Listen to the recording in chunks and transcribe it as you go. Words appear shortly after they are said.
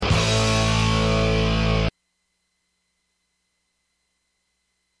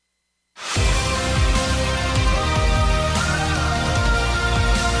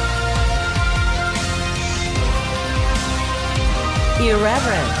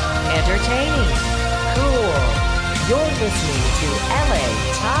entertaining, cool. You're listening to LA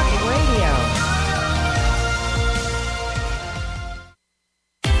Talk Radio.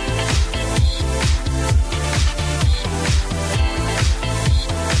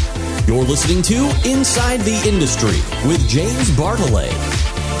 You're listening to Inside the Industry with James Bartolet,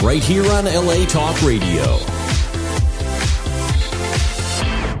 right here on LA Talk Radio.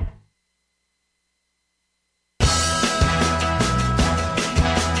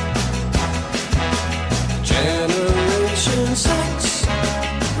 Generation Sex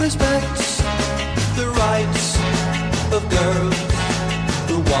respects the rights of girls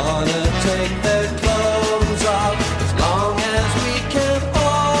who wanna take their clothes off as long as we can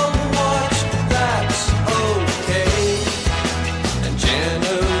all watch. That's okay. And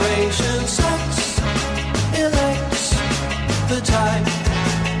Generation Sex elects the type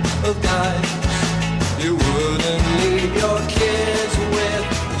of guys you wouldn't leave your kids with.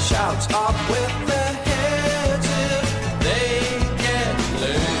 Shouts off with their heads if they get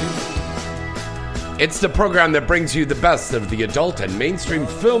laid. It's the program that brings you the best of the adult and mainstream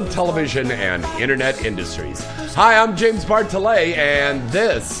film, television, and internet industries. Hi, I'm James Bartolet, and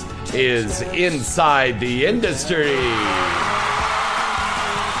this is Inside the Industry.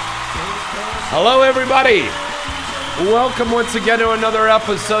 Hello, everybody. Welcome once again to another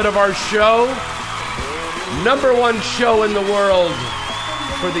episode of our show. Number one show in the world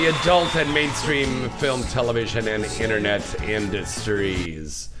for the adult and mainstream film, television, and internet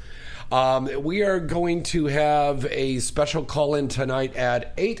industries. We are going to have a special call-in tonight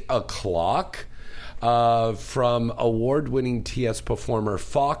at 8 o'clock from award-winning TS performer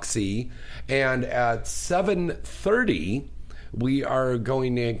Foxy. And at 7:30, we are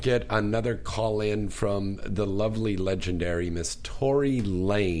going to get another call-in from the lovely, legendary Miss Tory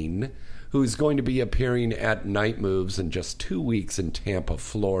Lane, who's going to be appearing at Night Moves in just 2 weeks in Tampa,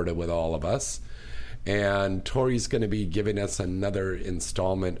 Florida with all of us. And Tori's going to be giving us another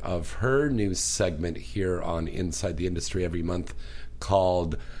installment of her new segment here on Inside the Industry every month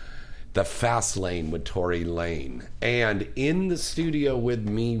called The Fast Lane with Tory Lane. And in the studio with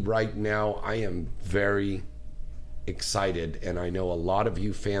me right now, I am very excited, and I know a lot of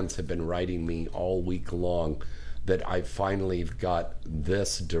you fans have been writing me all week long that I finally got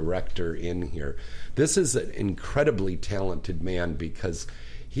this director in here. This is an incredibly talented man because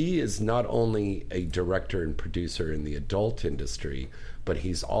he is not only a director and producer in the adult industry, but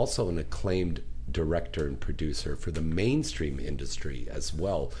he's also an acclaimed director and producer for the mainstream industry as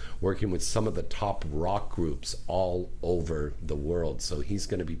well, working with some of the top rock groups all over the world. So he's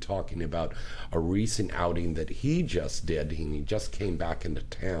going to be talking about a recent outing that he just did. He just came back into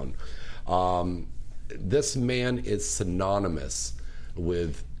town. This man is synonymous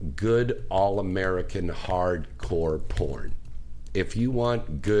with good all-American hardcore porn. If you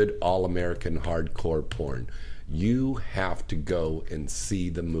want good all-American hardcore porn, you have to go and see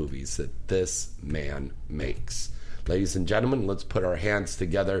the movies that this man makes. Ladies and gentlemen, let's put our hands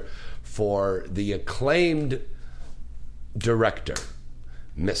together for the acclaimed director,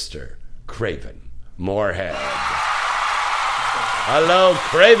 Mr. Craven Moorhead. Hello,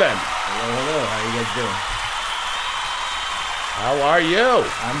 Craven. Hello. How you guys doing? How are you?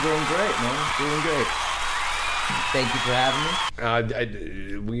 I'm doing great, man. Doing great. Thank you for having me.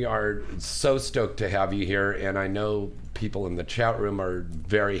 We are so stoked to have you here, and I know people in the chat room are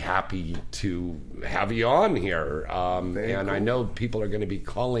very happy to have you on here. And cool. I know people are going to be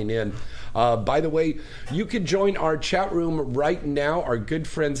calling in. By the way, you can join our chat room right now. Our good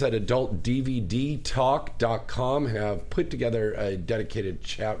friends at AdultDVDTalk.com have put together a dedicated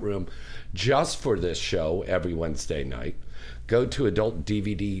chat room just for this show every Wednesday night. Go to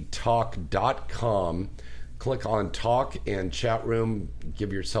AdultDVDTalk.com. Click on Talk and Chat Room,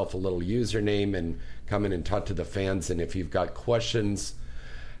 give yourself a little username, and come in and talk to the fans. And if you've got questions,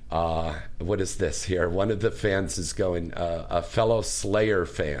 what is this here? One of the fans is going, a fellow Slayer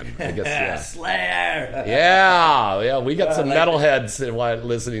fan. I guess, yeah. Slayer! Yeah, we got some metalheads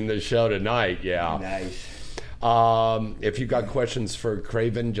listening to the show tonight, yeah. Nice. If you've got questions for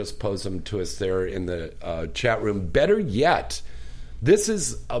Craven, just pose them to us there in the chat room. Better yet, this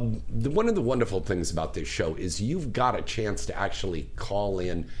is one of the wonderful things about this show is you've got a chance to actually call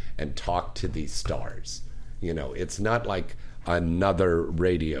in and talk to these stars. You know, it's not like another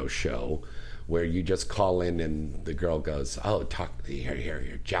radio show where you just call in and the girl goes, oh, talk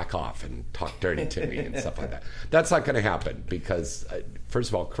here, jack off and talk dirty to me and stuff like that. That's not going to happen because, first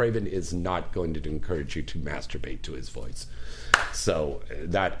of all, Craven is not going to encourage you to masturbate to his voice. So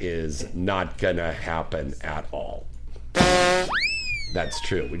that is not going to happen at all. That's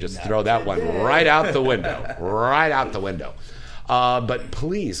true. We just throw that one right out the window. Right out the window. But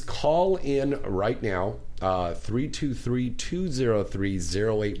please call in right now,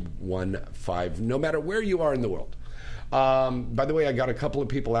 323-203-0815, no matter where you are in the world. By the way, I got a couple of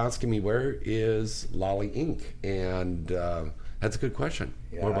people asking me, where is Lolly Inc.? And that's a good question.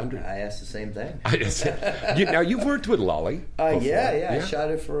 Yeah, We're wondering. I asked the same thing. Now, you've worked with Lolly before. Yeah. I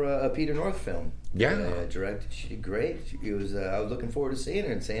shot it for a Peter North film. Yeah. Directed. She did great. I was looking forward to seeing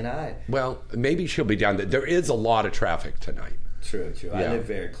her and saying hi. Well, maybe she'll be down there. There is a lot of traffic tonight. True. Yeah. I live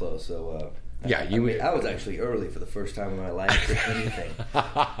very close, so... I was actually early for the first time in my life for anything.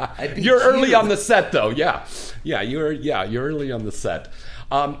 You're early on the set, though. Yeah, you're early on the set.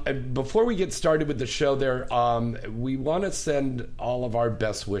 Before we get started with the show, we want to send all of our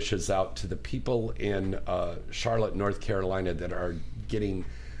best wishes out to the people in Charlotte, North Carolina, that are getting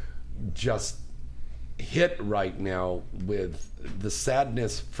just hit right now with the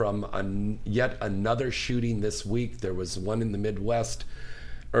sadness from yet another shooting this week. There was one in the Midwest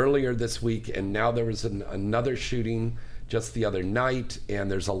earlier this week, and now there was another shooting just the other night,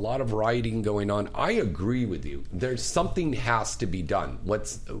 and there's a lot of rioting going on. I agree with you. There's something has to be done.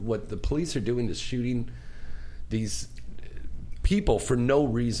 What the police are doing is shooting these people for no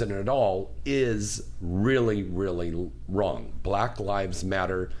reason at all is really, really wrong. Black Lives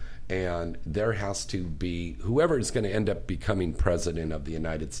Matter, and there has to be, whoever is going to end up becoming president of the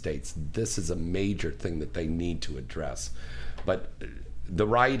United States, this is a major thing that they need to address. But the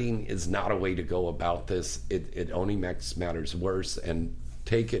rioting is not a way to go about this. It only makes matters worse. And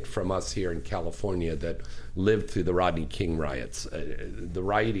take it from us here in California that lived through the Rodney King riots. The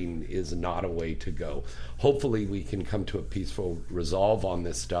rioting is not a way to go. Hopefully we can come to a peaceful resolve on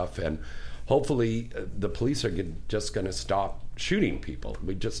this stuff, and hopefully the police are just going to stop shooting people.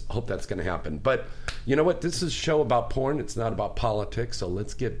 We just hope that's going to happen. But you know what? This is a show about porn. It's not about politics. So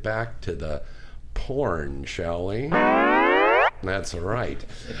let's get back to the porn, shall we? That's right.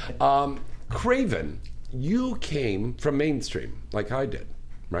 Craven, you came from mainstream, like I did,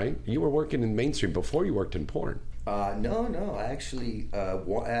 right? You were working in mainstream before you worked in porn. No. I actually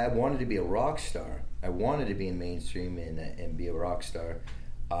I wanted to be a rock star. I wanted to be in mainstream and be a rock star.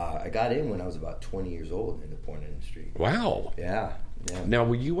 I got in when I was about 20 years old in the porn industry. Wow. Yeah.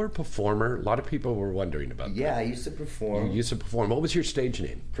 Now, you were a performer. A lot of people were wondering about that. Yeah, I used to perform. You used to perform. What was your stage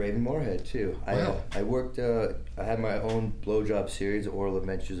name? Craven Moorhead, too. Wow. I worked, I had my own blowjob series, Oral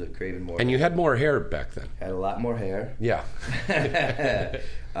Adventures of Craven Moorhead. And you had more hair back then. Had a lot more hair. Yeah.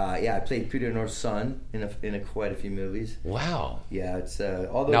 I played Peter North's son in quite a few movies. Wow. Yeah, it's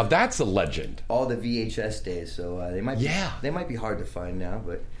all those. Now that's a legend. All the VHS days, so they might be hard to find now,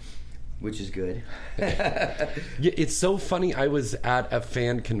 but which is good. It's so funny. I was at a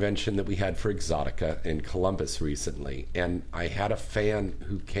fan convention that we had for Exotica in Columbus recently, and I had a fan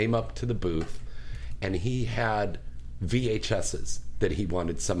who came up to the booth, and he had VHSs that he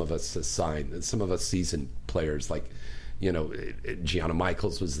wanted some of us to sign. Some of us seasoned players, like, Gianna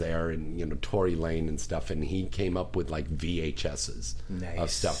Michaels was there, and Tory Lane and stuff, and he came up with like VHSs of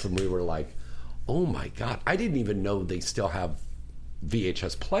stuff, and we were like, oh my God, I didn't even know they still have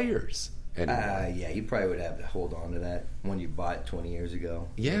VHS players anymore. You probably would have to hold on to that one you bought 20 years ago.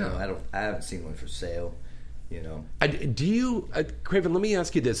 Yeah. I haven't seen one for sale. Do you, Craven, let me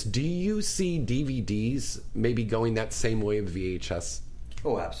ask you this. Do you see DVDs maybe going that same way of VHS?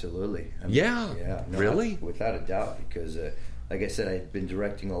 Oh, absolutely. Yeah. No, really? Without a doubt, because like I said, I've been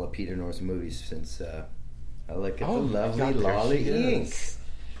directing all of Peter North's movies since I look at the lovely Lolly Inc.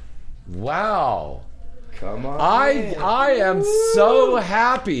 Wow. Come on. I am so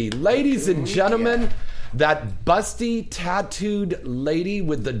happy. Ladies and gentlemen, that busty, tattooed lady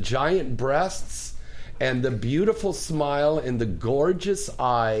with the giant breasts and the beautiful smile and the gorgeous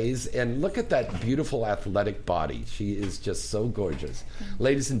eyes, and look at that beautiful athletic body. She is just so gorgeous.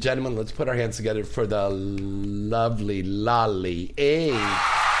 Ladies and gentlemen, let's put our hands together for the lovely Lolly Inc.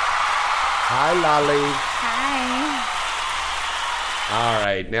 Hi, Lolly. Hi. All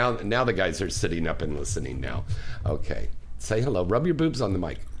right, now the guys are sitting up and listening now. Okay, say hello. Rub your boobs on the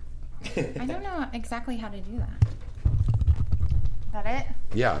mic. I don't know exactly how to do that. Is that it?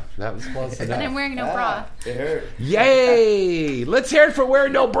 Yeah, that was close enough. And I'm wearing no bra. It hurt. Yay! Let's hear it for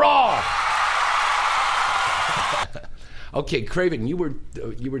wearing no bra. Okay, Craven, you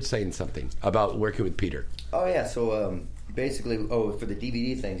were saying something about working with Peter. Oh yeah, so basically, for the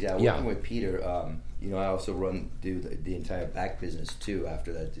DVD things, working with Peter. I also do the entire back business too.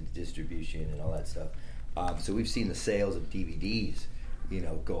 After that, the distribution and all that stuff. So we've seen the sales of DVDs,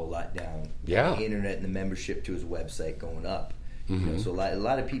 go a lot down. Yeah. The internet and the membership to his website going up. Mm-hmm. So a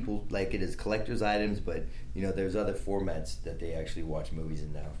lot of people like it as collector's items, but there's other formats that they actually watch movies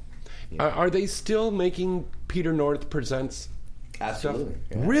in now. Are they still making Peter North Presents? Absolutely.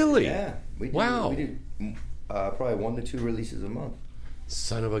 stuff? Yeah. Really? Yeah. We do probably 1 to 2 releases a month.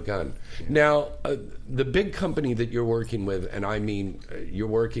 Son of a gun. Now, the big company that you're working with, and I mean, you're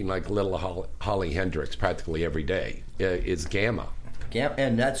working like little Holly Hendricks practically every day, is Gamma. Yeah,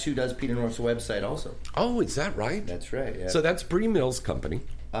 and that's who does Peter North's website also. Oh, is that right? That's right, yeah. So that's Bree Mills' company.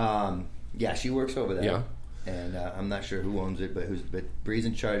 Yeah, she works over there. Yeah. And I'm not sure who owns it, but Bree's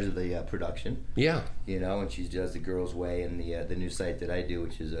in charge of the production. Yeah. You know, and she does the Girls' Way and the new site that I do,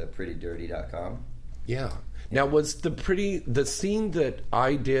 which is prettydirty.com. Yeah. Now, was the scene that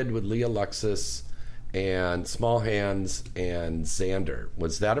I did with Leah Alexis and Small Hands and Xander,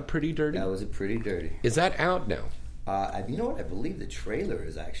 was that a Pretty Dirty? That was a Pretty Dirty. Is that out now? You know what? I believe the trailer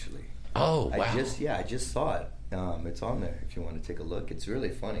is actually. Oh, wow. I just saw it. It's on there if you want to take a look. It's really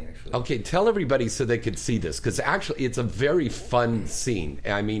funny, actually. Okay, tell everybody so they could see this, because actually it's a very fun scene.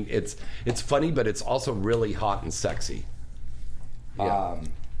 I mean, it's funny, but it's also really hot and sexy. Yeah.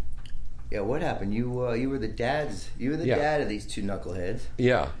 What happened? You were the dads. You were the dad of these two knuckleheads.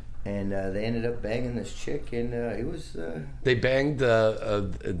 Yeah. And they ended up banging this chick, and it was. They banged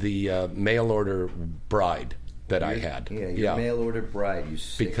the mail order bride that I had. Yeah, your mail order bride. You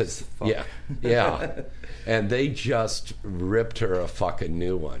sick fuck. Yeah. And they just ripped her a fucking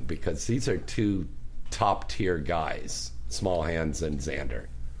new one, because these are two top tier guys, Small Hands and Xander,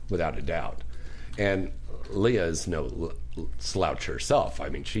 without a doubt. And Leah is no slouch herself. I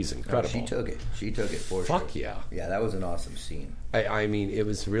mean, she's incredible. She took it. She took it for sure. Fuck yeah. Yeah, that was an awesome scene. I mean, it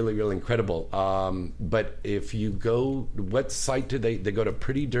was really, really incredible. But if you go, what site do they go to?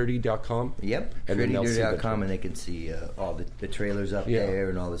 prettydirty.com? Yep, prettydirty.com, and they can see all the trailers up there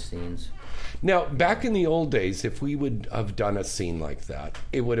and all the scenes. Now, back in the old days, if we would have done a scene like that,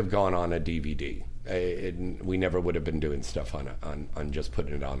 it would have gone on a DVD. We never would have been doing stuff on just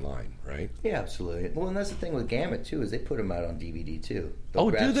putting it online, right? Yeah, absolutely. Well, and that's the thing with Gamut too, is they put them out on DVD too. They'll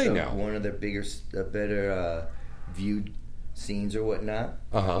do they now? One of their better viewed scenes or whatnot.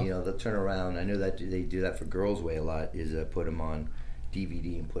 You know, they'll turn around. I know that they do that for Girls' Way a lot. Is put them on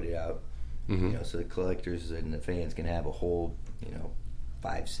DVD and put it out. You know, so the collectors and the fans can have a whole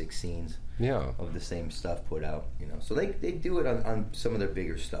 5-6 scenes of the same stuff put out. You know, so they do it on some of their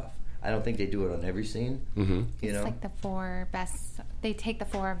bigger stuff. I don't think they do it on every scene. You know, like the 4 best. They take the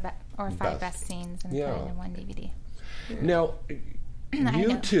 4 or 5 best scenes and put it in one DVD. Now,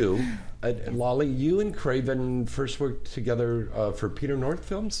 you two, Lolly, you and Craven first worked together for Peter North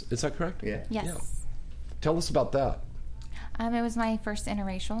Films. Is that correct? Yeah. Yes. Yeah. Tell us about that. It was my first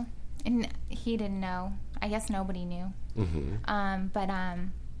interracial, and he didn't know. I guess nobody knew. But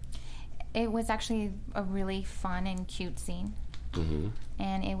it was actually a really fun and cute scene.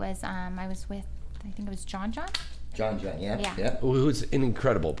 And it was, I was with, I think it was John, yeah. Who's an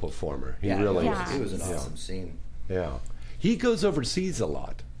incredible performer. He really is. It was an awesome scene. Yeah. He goes overseas a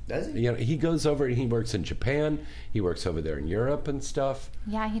lot. Does he? You know, he goes over and he works in Japan. He works over there in Europe and stuff.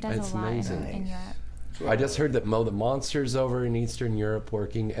 Yeah, he does It's a lot amazing. in Europe. I just heard that Mo the Monster's over in Eastern Europe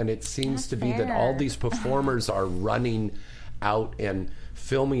working, and it seems to be that all these performers are running out and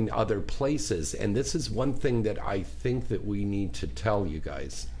filming other places. And this is one thing that I think that we need to tell you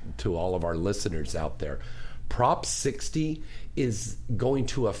guys, to all of our listeners out there. Prop 60 is going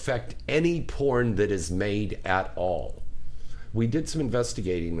to affect any porn that is made at all. We did some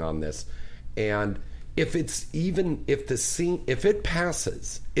investigating on this, and if the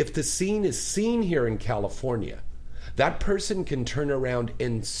scene is seen here in California, that person can turn around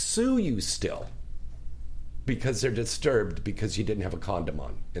and sue you still, because they're disturbed because you didn't have a condom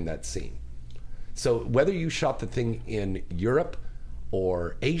on in that scene. So whether you shot the thing in Europe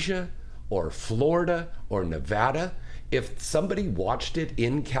or Asia or Florida or Nevada, if somebody watched it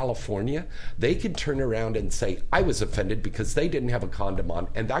in California, they could turn around and say, I was offended because they didn't have a condom on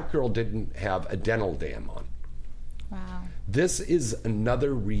and that girl didn't have a dental dam on. Wow. This is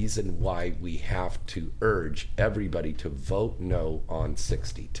another reason why we have to urge everybody to vote no on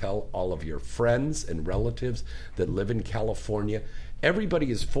 60. Tell all of your friends and relatives that live in California.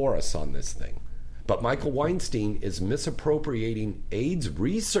 Everybody is for us on this thing. But Michael Weinstein is misappropriating AIDS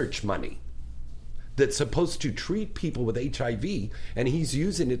research money that's supposed to treat people with HIV, and he's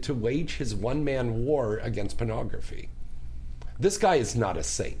using it to wage his one-man war against pornography. This guy is not a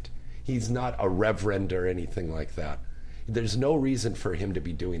saint. He's not a reverend or anything like that. There's no reason for him to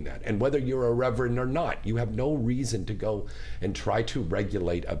be doing that. And whether you're a reverend or not, you have no reason to go and try to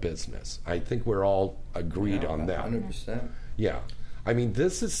regulate a business. I think we're all agreed on that. 100%. Yeah. I mean,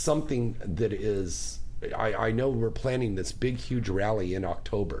 this is something that is... I know we're planning this big, huge rally in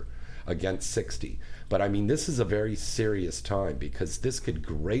October against 60. But I mean, this is a very serious time because this could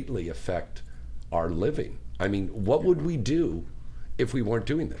greatly affect our living. I mean, what would we do if we weren't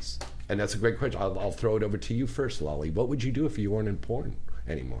doing this? And that's a great question. I'll throw it over to you first, Lolly. What would you do if you weren't in porn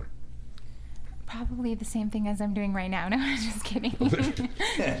anymore? Probably the same thing as I'm doing right now. No, I'm just kidding.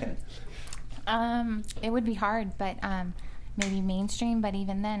 It would be hard, but maybe mainstream. But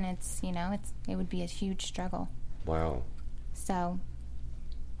even then, it would be a huge struggle. Wow. So.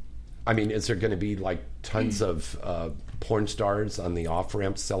 I mean, is there going to be like tons of porn stars on the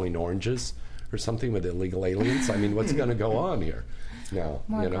off-ramps selling oranges or something with illegal aliens? I mean, what's going to go on here? No,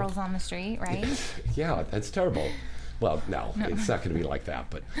 more girls on the street, right? Yeah, that's terrible. Well, no, it's not going to be like that.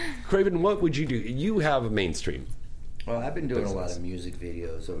 But Craven, what would you do? You have a mainstream. Well, I've been doing a lot of music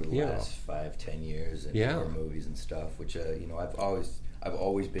videos over the last 5-10 years, and horror movies and stuff, which I've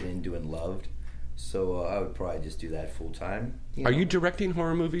always been into and loved. So I would probably just do that full time. Are you directing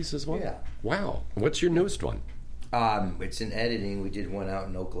horror movies as well? Yeah. Wow. What's your newest one? It's in editing. We did one out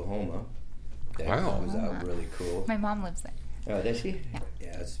in Oklahoma. That was out really cool. My mom lives there. Oh, does she?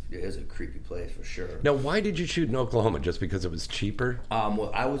 Yeah, it's a creepy place for sure. Now, why did you shoot in Oklahoma? Just because it was cheaper?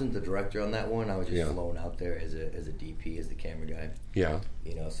 Well, I wasn't the director on that one. I was just flown out there as a DP, as the camera guy. Yeah.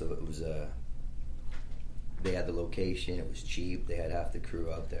 So it was they had the location. It was cheap. They had half the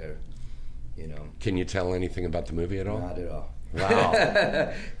crew out there. Can you tell anything about the movie at all? Not at all.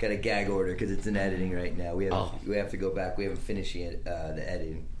 Wow. Got a gag order because it's in editing right now. We have to go back. We haven't finished yet, the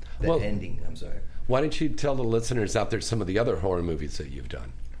editing. Ending. I'm sorry. Why don't you tell the listeners out there some of the other horror movies that you've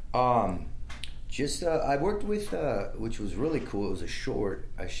done? I worked with, which was really cool. It was a short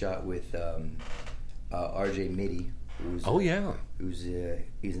I shot with R.J. Mitty.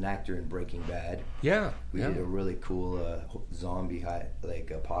 He's an actor in Breaking Bad. Yeah. We did a really cool zombie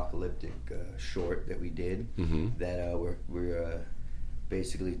apocalyptic short that we did that we're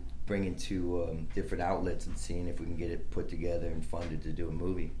basically bringing to different outlets and seeing if we can get it put together and funded to do a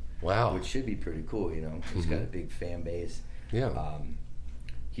movie. Wow. Which should be pretty cool, It's got a big fan base. Yeah.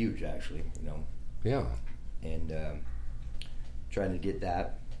 Huge, actually, Yeah. And trying to get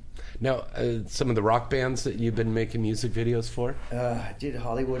that. Now, some of the rock bands that you've been making music videos for? I did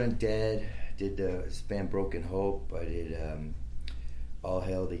Hollywood Undead, did this band Broken Hope, I did All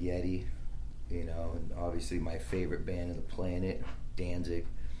Hail the Yeti, and obviously my favorite band on the planet, Danzig.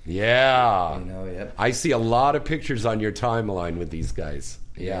 Yeah. Yep. I see a lot of pictures on your timeline with these guys.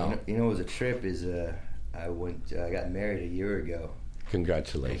 Yeah. It was a trip is I got married a year ago.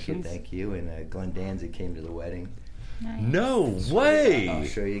 Congratulations. Thank you. And Glenn Danzig came to the wedding. Nice. No way! I'll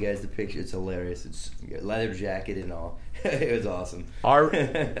show you guys the picture. It's hilarious. It's leather jacket and all. It was awesome.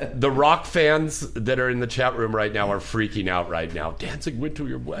 The rock fans that are in the chat room right now are freaking out right now. Danzig went to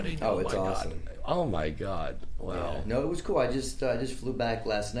your wedding. Oh, it's awesome. God. Oh my God! Wow. Yeah. No, it was cool. I just flew back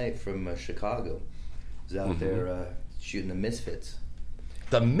last night from Chicago. I was out there shooting the Misfits.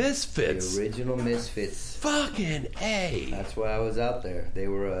 The Misfits. The original Misfits. Fucking A. That's why I was out there.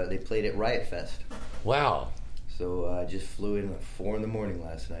 They played at Riot Fest. Wow. So I just flew in at 4 a.m.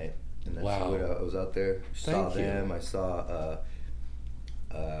 last night, and that's what I was out there. Saw them. I saw.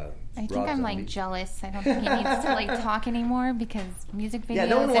 I think I'm like jealous. I don't think he needs to talk anymore because music videos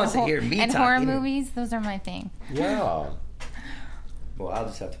no one wants to hear me and talking. horror movies, those are my thing. Yeah. Well, I'll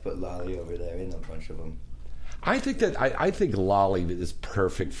just have to put Lolly over there in a bunch of them. I think Lolly is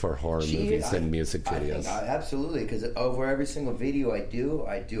perfect for horror movies and music videos. Absolutely, because over every single video I do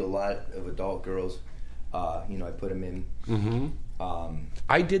a lot of adult girls. I put them in. Mm-hmm.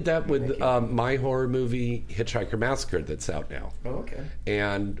 I did that with my horror movie Hitchhiker Massacre that's out now. Oh, okay.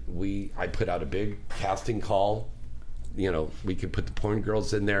 And I put out a big casting call. We could put the porn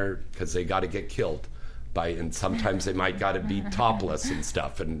girls in there because they got to get killed and sometimes they might got to be topless and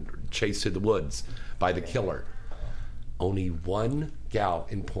stuff and chased through the woods by the killer. Only one gal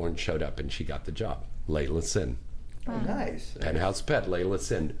in porn showed up and she got the job. Layla Sin. Oh, nice. Penthouse Pet, Layla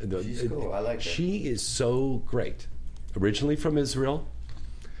Sin. She's cool. I like her. She is so great. Originally from Israel.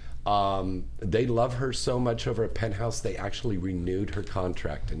 They love her so much over at Penthouse, they actually renewed her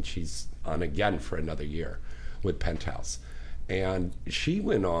contract, and she's on again for another year with Penthouse. And she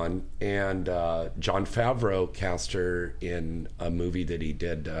went on, and Jon Favreau cast her in a movie that he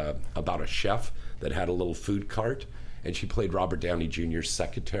did about a chef that had a little food cart. And she played Robert Downey Jr.'s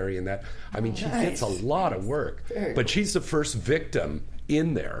secretary in that. I mean, she gets a lot of work. But she's the first victim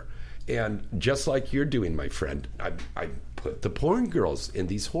in there. And just like you're doing, my friend, I put the porn girls in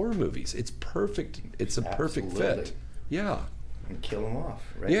these horror movies. It's perfect. It's a perfect fit. Yeah. And kill them off,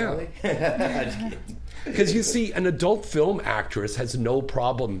 right? Yeah. Because you see, an adult film actress has no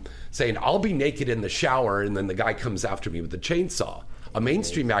problem saying, I'll be naked in the shower, and then the guy comes after me with the chainsaw. A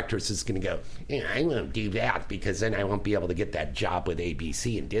mainstream actress is going to go, I won't do that because then I won't be able to get that job with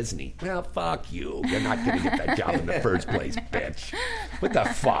ABC and Disney. Well, fuck you. You're not going to get that job in the first place, bitch. What the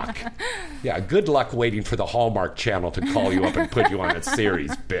fuck? Yeah, good luck waiting for the Hallmark Channel to call you up and put you on a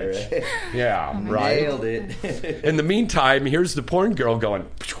series, bitch. Right. Yeah, right. Nailed it. In the meantime, here's the porn girl going,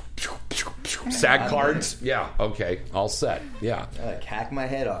 SAG cards? Yeah, okay, all set. Yeah. Hack my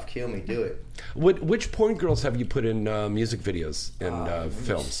head off. Kill me. Do it. Which porn girls have you put in music videos and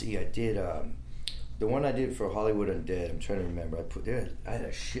films? See, I did the one I did for Hollywood Undead. I'm trying to remember. I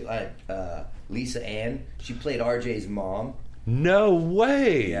had Lisa Ann. She played RJ's mom. No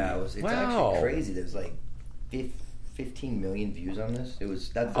way. Yeah, it's actually crazy. There's like 15 million views on this.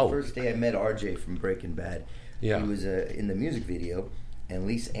 That's the first day I met RJ from Breaking Bad. Yeah, he was in the music video, and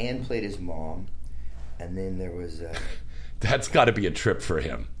Lisa Ann played his mom, and then there was. That's got to be a trip for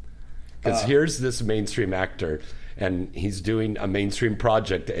him. Because here's this mainstream actor, and he's doing a mainstream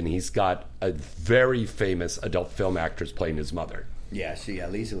project, and he's got a very famous adult film actress playing his mother. Yeah,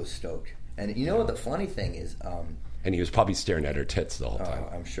 Lisa was stoked. And you know what the funny thing is? And he was probably staring at her tits the whole time.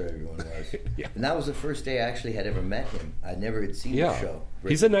 I'm sure everyone was. Yeah. And that was the first day I actually had ever met him. I never had seen the show.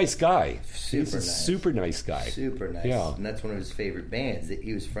 He's a nice guy. Super nice. Super nice guy. Super nice. Yeah. And that's one of his favorite bands.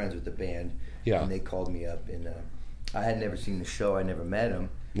 He was friends with the band. Yeah. And they called me up, and I had never seen the show. I never met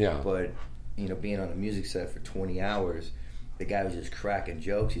him. Yeah. But, being on a music set for 20 hours, the guy was just cracking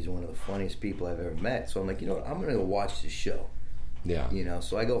jokes. He's one of the funniest people I've ever met. So I'm like, I'm going to go watch this show. Yeah.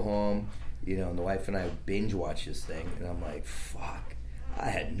 So I go home, and the wife and I binge watch this thing. And I'm like, fuck. I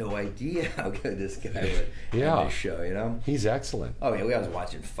had no idea how good this guy was in this show, He's excellent. Oh, yeah, we was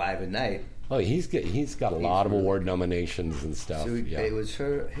watching 5 a night. Oh, he's got a lot of award nominations and stuff. So it was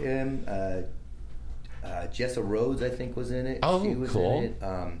him, Jessa Rhodes, I think, was in it. Oh, she was cool. in it.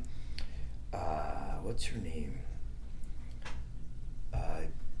 What's her name? Not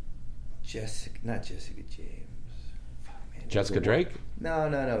Jessica James. Fuck, man. Jessica Drake? No,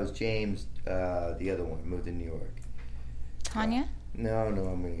 it was James, the other one, moved to New York. Tanya? No, I'm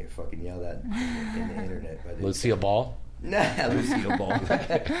going to get fucking yelled at in the internet. By the Lucille Ball? Nah, Lucille Ball.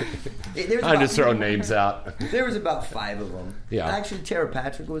 I'm just throwing names out. There was about 5 of them. Yeah. Actually, Tara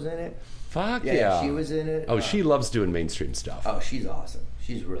Patrick was in it. Fuck yeah. She was in it. Oh, she loves doing mainstream stuff. Oh, she's awesome.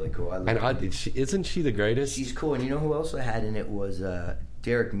 She's really cool. Isn't she the greatest? She's cool. And you know who else I had in it was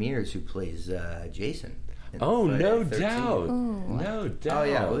Derek Mears, who plays Jason. Oh, no doubt. No doubt. Oh,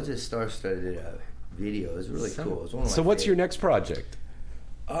 yeah. It was a star-studded video. It was really cool. It was one of my So what's favorites. your next project?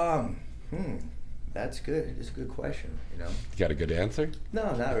 That's good. It's a good question, You got a good answer?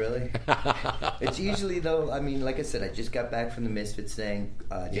 No, not really. It's usually, though, like I said, I just got back from the Misfits thing.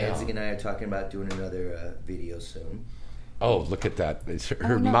 Danzig and I are talking about doing another video soon. Oh, look at that.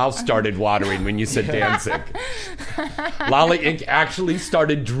 Her mouth started watering when you said Danzig. Lolly Inc. actually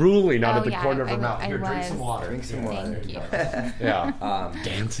started drooling out of the corner of her mouth. Here, drink some water. Drink some water. Thank you. Yeah.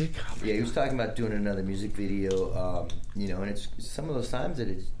 Danzig? Yeah, he was talking about doing another music video, and it's some of those times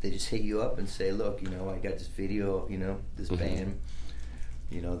that they just hit you up and say, look, I got this video, this band,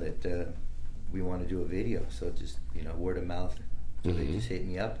 that we want to do a video. So just, word of mouth. So they just hit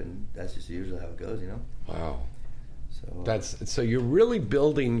me up, and that's just usually how it goes, Wow. So you're really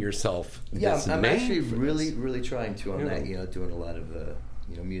building yourself. Yeah, I'm actually really trying to on that. Doing a lot of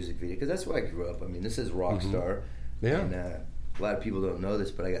music video because that's where I grew up. This is Rockstar. Yeah. And a lot of people don't know this,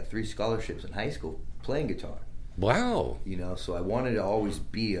 but I got 3 scholarships in high school playing guitar. Wow. So I wanted to always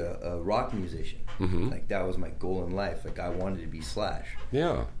be a rock musician. Like that was my goal in life. Like I wanted to be Slash.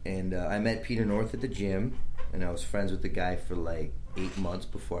 Yeah. And I met Peter North at the gym, and I was friends with the guy for like 8 months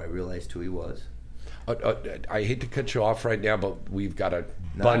before I realized who he was. I hate to cut you off right now, but we've got a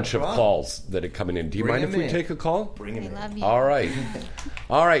bunch of calls that are coming in. Do you mind if we take a call? Bring him in. Love you. All right.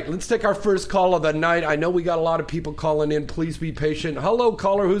 All right, let's take our first call of the night. I know we got a lot of people calling in. Please be patient. Hello,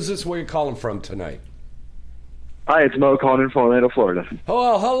 caller. Who's this? Where are you calling from tonight? Hi, it's Mo calling in from Orlando, Florida.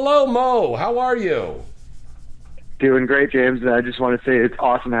 Oh, hello, Mo. How are you? Doing great, James. I just want to say it's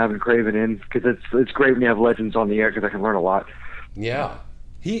awesome having Craven in because it's great when you have legends on the air because I can learn a lot. Yeah.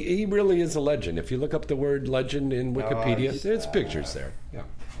 He really is a legend. If you look up the word legend in Wikipedia, there's pictures there.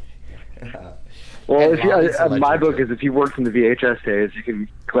 Yeah. Well, my book is if you worked in the VHS days, you can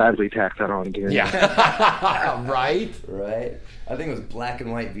gladly tack that on again. Yeah. Right? Right. I think it was black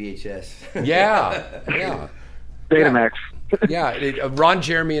and white VHS. Yeah. Betamax. Yeah. Ron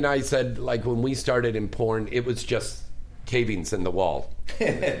Jeremy and I said, like, when we started in porn, it was just cavings in the wall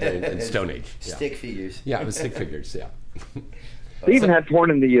in Stone Age. Yeah. Stick figures. Yeah, it was stick figures, yeah. They even had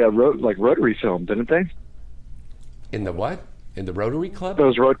porn in the rotary film, didn't they? In the what? In the Rotary Club?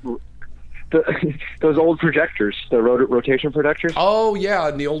 Those those old projectors, the rotation projectors. Oh, yeah,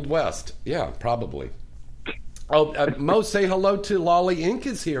 in the Old West. Yeah, probably. Oh, Mo, say hello to Lolly Inc.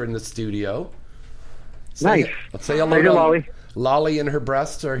 is here in the studio. Nice. Let's say hello Hey, to Lolly. Lolly and her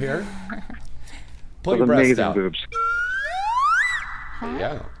breasts are here. Pull Those your breasts amazing out. boobs. Huh?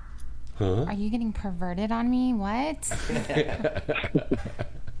 Yeah. Huh? Are you getting perverted on me? What?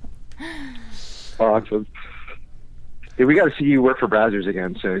 Awesome. Yeah, we got to see you work for Brazzers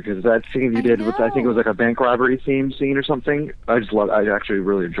again soon, because that scene you did, with, I think it was like a bank robbery theme scene or something. I actually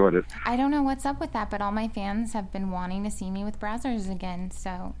really enjoyed it. I don't know what's up with that, but all my fans have been wanting to see me with Brazzers again.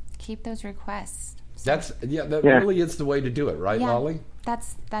 So keep those requests. That really is the way to do it, right, Yeah, Lolly?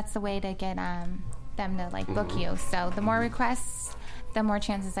 that's the way to get them to like book you. So the more requests, the more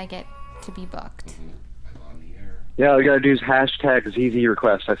chances I get to be booked. Yeah, all you got to do is hashtag ZZ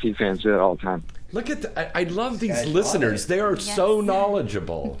request. I see fans do it all the time. Look at I love these listeners. They are so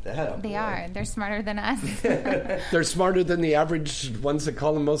knowledgeable. They are. They're smarter than us. They're smarter than the average ones that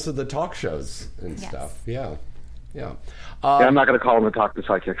call them most of the talk shows and stuff. Yeah. Yeah, I'm not going to call them and talk to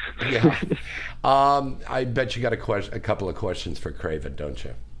psychics. Yeah. I bet you got a couple of questions for Craven, don't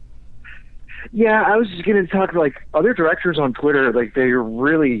you? Yeah, I was just going to talk like other directors on Twitter, like they're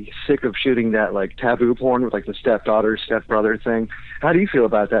really sick of shooting that like taboo porn with like the stepdaughter, stepbrother thing. How do you feel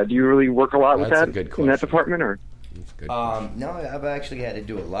about that? Do you really work a lot with that in that department, or? That's a good no, I've actually had to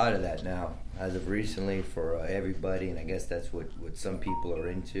do a lot of that now, as of recently, for everybody, and I guess that's what some people are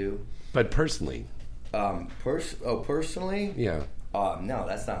into. But personally, personally, yeah. No,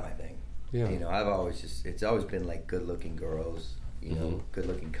 that's not my thing. Yeah. You know, it's always been like good-looking girls, you know,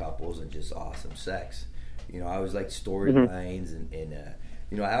 good-looking couples, and just awesome sex. You know, I always like storylines, and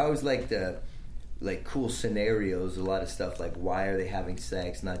you know, I always like the cool scenarios, a lot of stuff like why are they having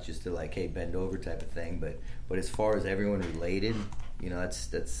sex, not just to like, hey, bend over type of thing, but as far as everyone related, you know,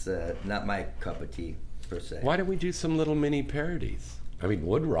 that's not my cup of tea per se. Why don't we do some little mini parodies? I mean,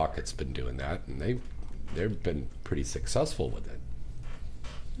 Wood Rocket's been doing that, and they've been pretty successful with it.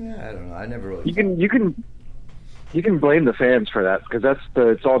 Yeah, I don't know. I never really. You can blame the fans for that, because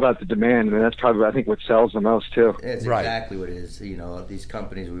it's all about the demand, and that's probably I think what sells the most too. It's exactly what it is. You know, these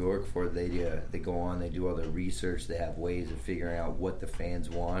companies we work for, they go on, they do all their research, they have ways of figuring out what the fans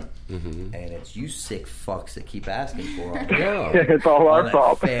want, and it's you sick fucks that keep asking for them. Yeah. It's all our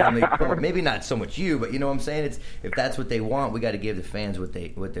fault. Family, maybe not so much you, but you know what I'm saying. It's if that's what they want, we got to give the fans what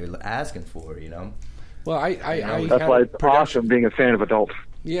they're asking for. You know. Well, I that's why it's awesome being a fan of adult.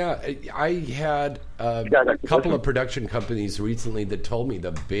 Yeah, I had a couple of production companies recently that told me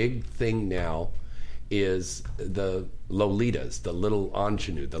the big thing now is the Lolitas, the little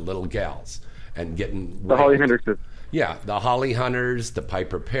ingenue, the little gals, and getting the Holly Hunters. Yeah, the Holly Hunters, the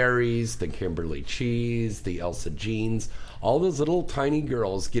Piper Perrys, the Kimberly Cheese, the Elsa Jeans, all those little tiny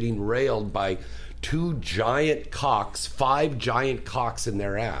girls getting railed by 2 giant cocks, 5 giant cocks in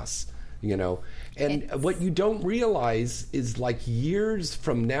their ass, you know. And what you don't realize is, like, years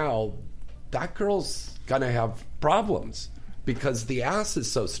from now, that girl's going to have problems because the ass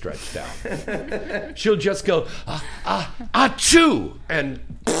is so stretched out. She'll just go, achoo! And,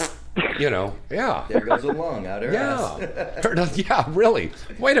 you know, yeah. There goes a lung out her ass. Yeah, really.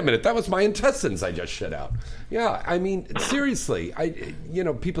 Wait a minute, that was my intestines I just shit out. Yeah, I mean, seriously,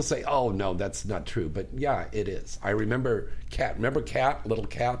 people say, oh, no, that's not true. But, yeah, it is. I remember Cat. Remember Cat, little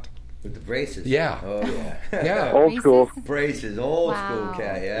Cat? With the braces. Yeah. Oh, yeah. Yeah. Old school. Braces. Old school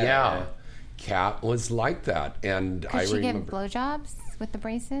Cat, yeah. Yeah. Cat was like that. And Could she give blowjobs with the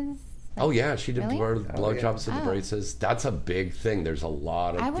braces? Oh, yeah. She did really? blowjobs with the braces. That's a big thing. There's a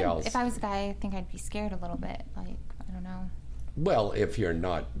lot of gals. If I was a guy, I think I'd be scared a little bit. Like, I don't know. Well, if you're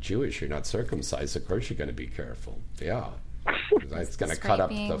not Jewish, you're not circumcised, of course you're going to be careful. Yeah. It's going to cut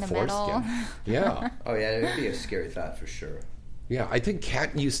up the foreskin. Yeah. Oh, yeah. It would be a scary thought for sure. Yeah, I think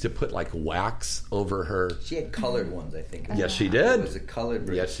Kat used to put like wax over her. She had colored ones, I think. Yes, she did. It was a colored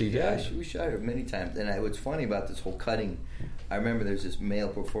brace. Yes, she did. Yeah, we shot her many times. And what's funny about this whole cutting, I remember there's this male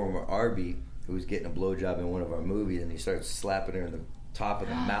performer, Arby, who was getting a blowjob in one of our movies, and he started slapping her in the top of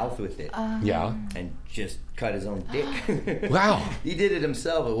the mouth with it. Yeah. And just cut his own dick. Wow. He did it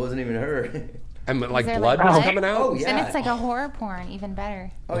himself. It wasn't even her. And like blood was coming out? Oh, yeah. Then it's like a horror porn, even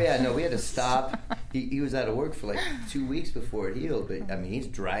better. Oh, yeah, no, we had to stop. He was out of work for like 2 weeks before it healed. But, I mean, he's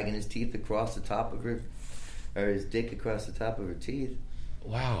dragging his teeth across the top of her, or his dick across the top of her teeth.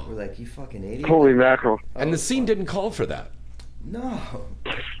 Wow. We're like, you fucking idiot. Holy mackerel. And the scene didn't call for that. No.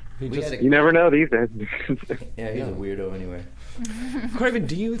 You never know these days. Yeah, he's a weirdo anyway. Craven,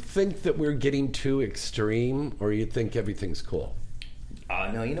 do you think that we're getting too extreme, or you think everything's cool?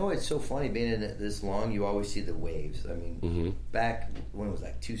 No, you know what's so funny? Being in it this long, you always see the waves. I mean, back when it was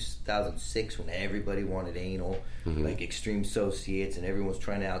like 2006, when everybody wanted anal, like Extreme Associates, and everyone was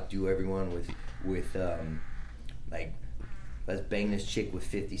trying to outdo everyone with like, let's bang this chick with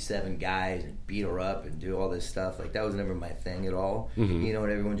 57 guys and beat her up and do all this stuff. Like, that was never my thing at all. You know,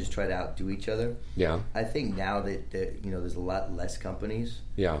 and everyone just tried to outdo each other. Yeah. I think now that you know, there's a lot less companies.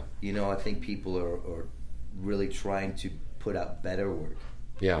 Yeah. You know, I think people are really trying to put out better work.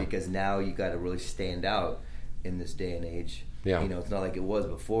 Yeah. Because now you got to really stand out in this day and age. Yeah. You know, it's not like it was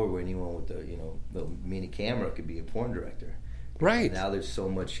before where anyone with the, you know, the mini camera could be a porn director. Right. Now there's so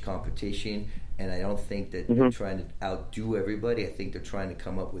much competition, and I don't think that they're trying to outdo everybody. I think they're trying to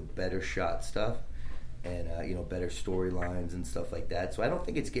come up with better shot stuff and, you know, better storylines and stuff like that. So I don't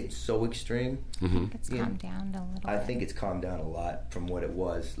think it's getting so extreme. I think it's calmed down a little bit. I think it's calmed down a lot from what it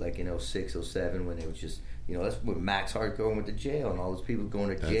was, like in 06, 07, when it was just, you know, that's when Max Hardcore went to jail and all those people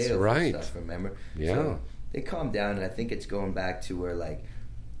going to jail right. and stuff, remember? Yeah. So they calmed down, and I think it's going back to where, like,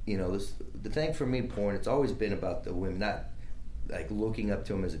 you know, the thing for me, porn, it's always been about the women, not like looking up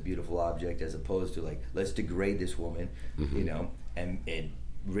to them as a beautiful object, as opposed to like, let's degrade this woman, you know, and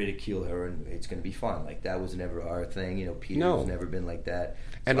ridicule her, and it's going to be fun. Like, that was never our thing. You know, Peter's never been like that.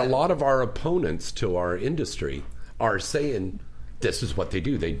 And a lot of our opponents to our industry are saying this is what they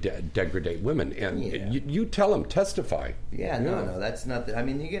do. They degrade women. And you tell them, testify. Yeah, no, that's not I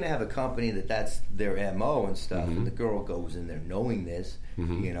mean, you're going to have a company that's their MO and stuff, and the girl goes in there knowing this,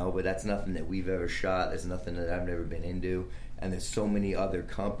 you know, but that's nothing that we've ever shot. That's nothing that I've never been into. And there's so many other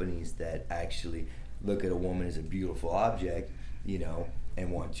companies that actually look at a woman as a beautiful object, you know,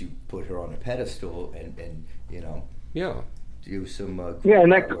 and want to put her on a pedestal and you know, do some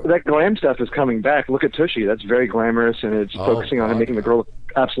and that glam stuff is coming back. Look at Tushy. That's very glamorous, and it's focusing on making the girl look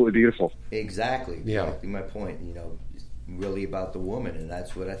absolutely beautiful. Exactly my point. You know, it's really about the woman, and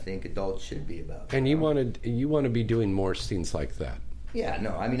that's what I think adults should be about. And you want to be doing more scenes like that. Yeah,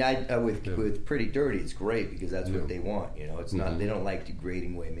 no, I mean, with Pretty Dirty, it's great because that's what they want. You know, it's not, they don't like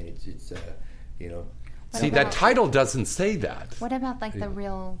degrading women. It's you know. See, that title doesn't say that. What about like the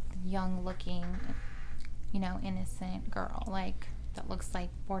real young-looking, you know, innocent girl, like that looks like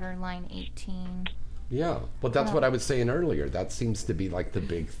borderline 18? Yeah, well, that's what I was saying earlier. That seems to be like the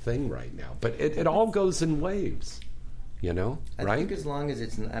big thing right now. But it all goes in waves, you know, right? I think as long as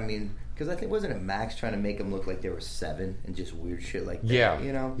it's, I mean, because I think, wasn't it Max trying to make them look like they were 7 and just weird shit like that? Yeah.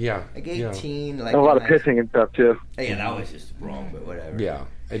 You know? Yeah. Like 18. Yeah. Like, a lot of pissing and stuff, too. Yeah, that was just wrong, but whatever. Yeah.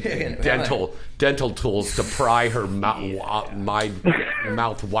 dental tools to pry her mouth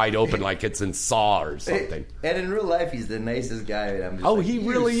wide open like it's in Saw or something. And in real life, he's the nicest guy. And I'm just he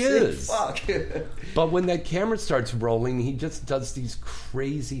really is. Fuck. But when that camera starts rolling, he just does these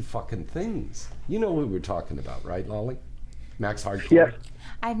crazy fucking things. You know what we're talking about, right, Lolly? Max Hardcore? Yeah.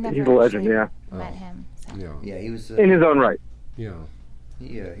 I've never He's a legend, met him. So. Yeah, he was... in his own right. Yeah.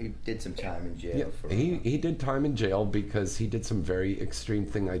 Yeah, he did some time in jail. Yeah, he did time in jail because he did some very extreme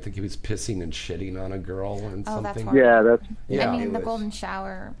thing. I think he was pissing and shitting on a girl and something. That's yeah, I mean, the golden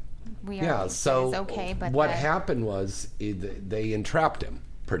shower. So is okay, but what happened was they entrapped him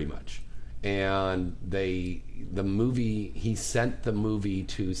pretty much, and he sent the movie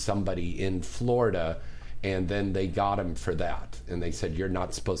to somebody in Florida. And then they got him for that. And they said, you're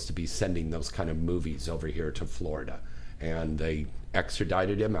not supposed to be sending those kind of movies over here to Florida. And they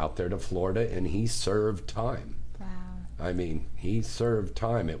extradited him out there to Florida, and he served time. Wow. I mean, he served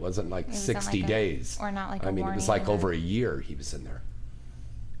time. It wasn't like 60 days. Or not like a warning. It was like over a year he was in there.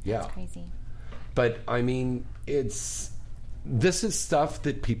 Yeah. That's crazy. But, I mean, this is stuff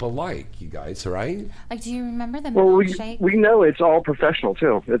that people like, you guys, right? Like, do you remember the milkshake? We know it's all professional,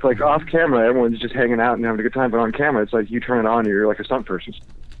 too. It's like off camera, everyone's just hanging out and having a good time, but on camera, it's like you turn it on, you're like a stunt person.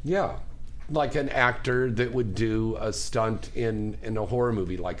 Yeah. Like an actor that would do a stunt in a horror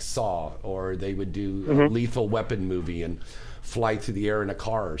movie like Saw, or they would do a Lethal Weapon movie and fly through the air in a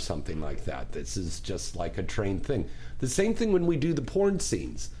car or something like that. This is just like a trained thing. The same thing when we do the porn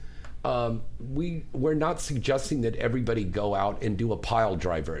scenes. We're not suggesting that everybody go out and do a pile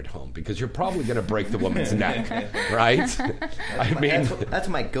driver at home because you're probably going to break the woman's neck, right? I mean, that's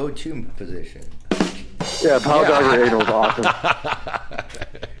my go-to position. Yeah, pile driver anal is awesome.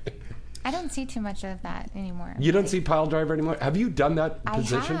 I don't see too much of that anymore. You don't see pile driver anymore? Have you done that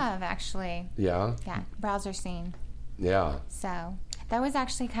position? I have, actually. Yeah? Yeah, browser scene. Yeah. So that was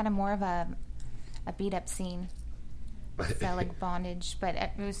actually kind of more of a beat-up scene. So like bondage, but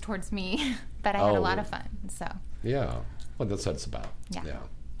it was towards me. But I had a lot of fun. So yeah, well, that's what it's about.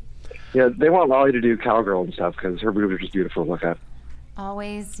 Yeah, they want Lolly to do cowgirl and stuff because her boobs are just beautiful to look at.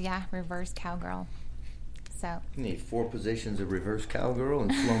 Always, reverse cowgirl. So You need 4 positions of reverse cowgirl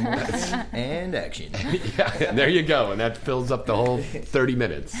and slow motion and action. Yeah, there you go. And that fills up the whole 30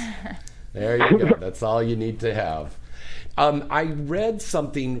 minutes. There you go. That's all you need to have. I read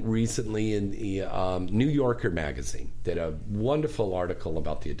something recently in the New Yorker magazine, did a wonderful article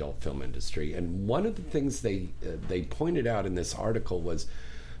about the adult film industry. And one of the things they pointed out in this article was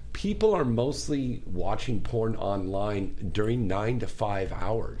people are mostly watching porn online during 9 to 5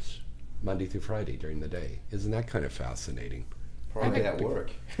 hours, Monday through Friday during the day. Isn't that kind of fascinating? Probably at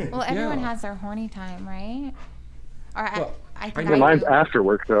work. well, everyone Yeah. has their horny time, right? Or Well, I think Yeah, I mine's do. after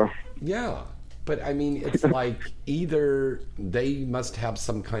work, though. Yeah, but I mean, it's like either they must have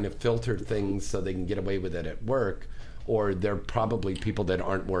some kind of filtered thing so they can get away with it at work, or they're probably people that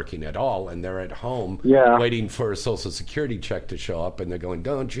aren't working at all and they're at home Yeah. waiting for a Social Security check to show up and they're going,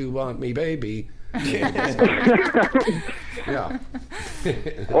 "Don't you want me, baby?" Yeah.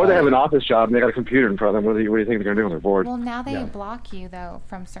 Or they have an office job and they got a computer in front of them. What do you think they're going to do when they're bored? Well, now they Yeah. block you though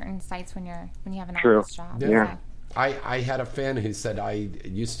from certain sites when you have an True. office job. Yeah. I had a fan who said, "I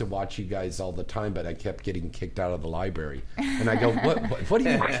used to watch you guys all the time, but I kept getting kicked out of the library." And I go, what do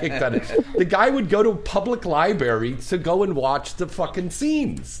you kicked out of? The guy would go to a public library to go and watch the fucking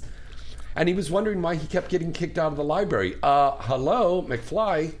scenes. And he was wondering why he kept getting kicked out of the library. Hello,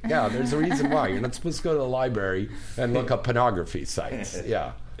 McFly. Yeah, there's a reason why. You're not supposed to go to the library and look up pornography sites.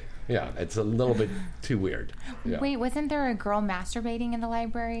 Yeah. Yeah, it's a little bit too weird. Yeah. Wait, wasn't there a girl masturbating in the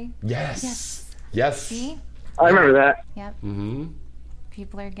library? Yes. Yes. See? I remember that. Yep. Mm-hmm.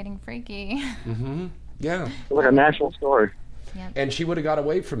 People are getting freaky. Yeah. It was like a national story. Yep. And she would have got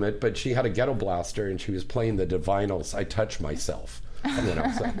away from it, but she had a ghetto blaster and she was playing the Divinals, "I Touch Myself." You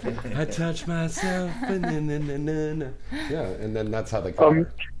know, so, I touch myself. Yeah, and then that's how they call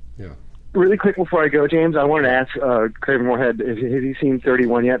her. Yeah. Really quick before I go, James, I wanted to ask Craven Moorhead, has he seen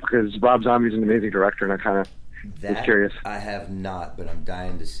 31 yet? Because Rob Zombie's an amazing director, and I kind of was curious. I have not, but I'm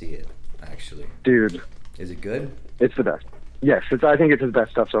dying to see it, actually. Dude, Is it good? it's the best. Yes, I think it's his best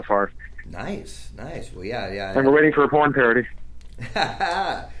stuff so far. Nice. Well, yeah. And we're waiting for a porn parody.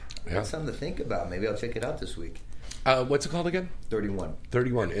 That's something to think about. Maybe I'll check it out this week. What's it called again? 31.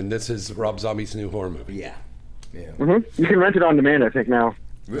 31. And this is Rob Zombie's new horror movie. Yeah. You can rent it on demand, I think, now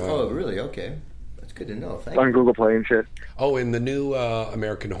Oh, really? Okay. That's good to know. Thank on you. Google Play and shit. Oh, and the new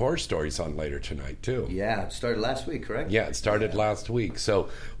American Horror Story's on later tonight, too. Yeah, it started last week, correct? Yeah, it started last week. So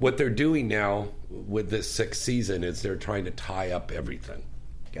what they're doing now with this 6th season is they're trying to tie up everything.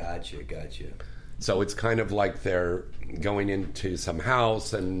 Gotcha. So it's kind of like they're going into some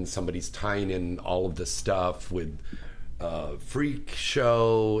house and somebody's tying in all of this stuff with Freak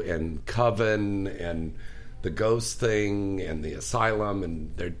Show and Coven and the ghost thing and the asylum,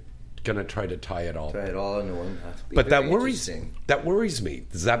 and they're going to try to tie it all. Try it all into one. But that worries me.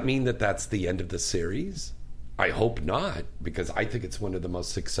 Does that mean that that's the end of the series? I hope not, because I think it's one of the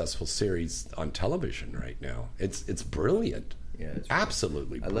most successful series on television right now. It's brilliant. Yeah, it's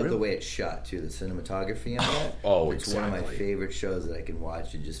absolutely I brilliant. love the way it's shot too. The cinematography on that. Oh, it's exactly. one of my favorite shows that I can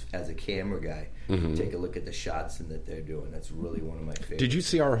watch, and just as a camera guy, take a look at the shots and that they're doing. That's really one of my favorites. Did you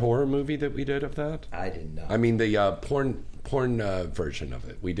see our horror movie that we did of that? I did not. I mean the porn version of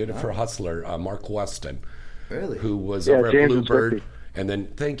it. We did it for Hustler, Mark Weston, Really? who was Yeah, over at James was Bluebird, 50. and then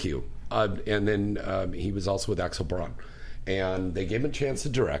thank you, and then he was also with Axel Braun, and they gave him a chance to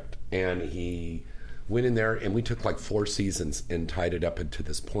direct, and he went in there, and we took like 4 seasons and tied it up into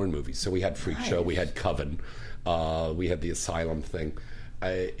this porn movie. So we had Freak Show, we had Coven, we had the Asylum thing.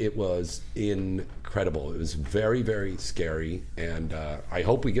 It was incredible. It was very, very scary, and I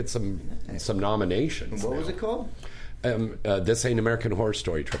hope we get some nominations. What now. was it called? This Ain't American Horror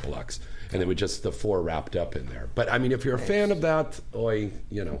Story XXX, and it was just the 4 wrapped up in there. But I mean, if you're a fan of that,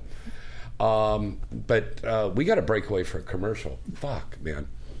 you know. But we got to break away for a commercial. Fuck, man.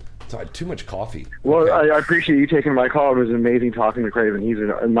 Too much coffee. Well, Okay. I appreciate you taking my call. It was amazing talking to Craven. He's,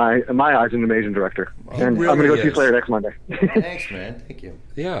 in my eyes, an amazing director. He And really I'm going to go see is. Slayer next Monday. Thanks, man. Thank you.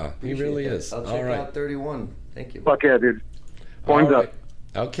 Yeah, he really is. I'll All check right. out 31. Thank you. Fuck yeah, dude. Points All right. up.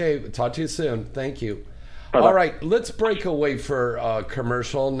 Okay, talk to you soon. Thank you. Bye-bye. All right, let's break away for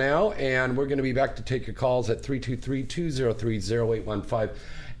commercial now, and we're going to be back to take your calls at 323-203-0815.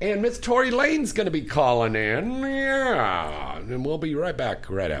 And Miss Tori Lane's going to be calling in. Yeah, and we'll be right back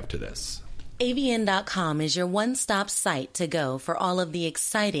right after this. AVN.com is your one-stop site to go for all of the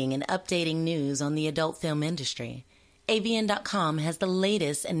exciting and updating news on the adult film industry. AVN.com has the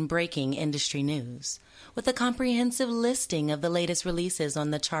latest and breaking industry news, with a comprehensive listing of the latest releases on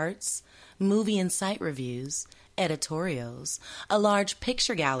the charts, movie and site reviews, editorials, a large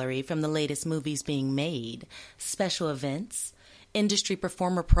picture gallery from the latest movies being made, special events, industry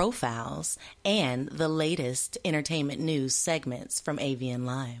performer profiles, and the latest entertainment news segments from AVN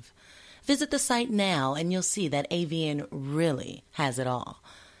Live. Visit the site now and you'll see that AVN really has it all.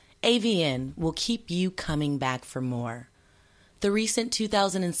 AVN will keep you coming back for more. The recent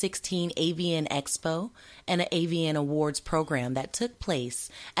 2016 AVN Expo and an AVN Awards program that took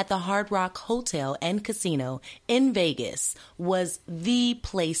place at the Hard Rock Hotel and Casino in Vegas was the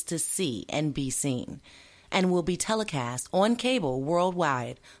place to see and be seen, and will be telecast on cable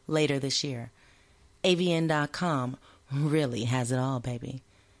worldwide later this year. AVN.com really has it all, baby.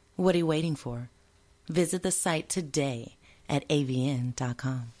 What are you waiting for? Visit the site today at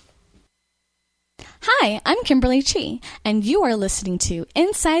avn.com. Hi, I'm Kimberly Chi, and you are listening to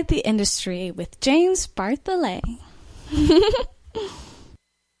Inside the Industry with James Bartholet.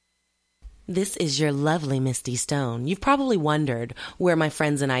 This is your lovely Misty Stone. You've probably wondered where my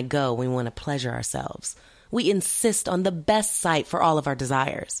friends and I go when we want to pleasure ourselves. We insist on the best site for all of our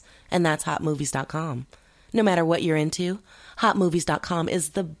desires, and that's hotmovies.com. No matter what you're into, hotmovies.com is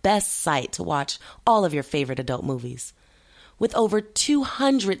the best site to watch all of your favorite adult movies. With over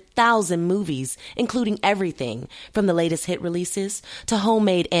 200,000 movies, including everything from the latest hit releases to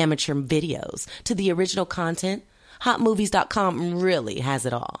homemade amateur videos to the original content, hotmovies.com really has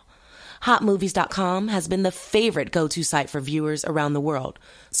it all. Hotmovies.com has been the favorite go-to site for viewers around the world,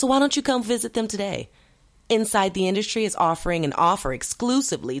 so why don't you come visit them today? Inside the Industry is offering an offer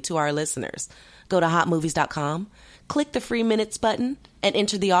exclusively to our listeners. Go to hotmovies.com, click the free minutes button, and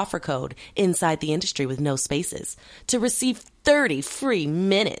enter the offer code Inside the Industry with no spaces to receive 30 free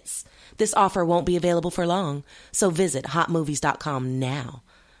minutes. This offer won't be available for long, so visit hotmovies.com now.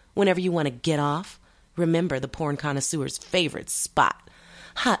 Whenever you want to get off, remember the porn connoisseur's favorite spot,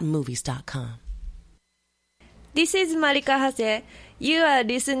 hotmovies.com. This is Marika Hase. You are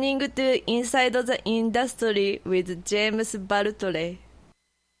listening to Inside the Industry with James Bartholet.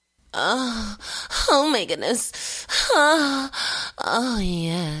 Oh my goodness. Oh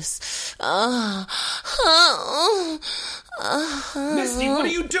yes. Misty, what are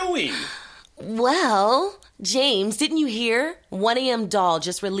you doing? Well, James, didn't you hear? 1AM Doll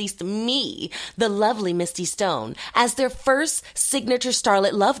just released me, the lovely Misty Stone, as their first signature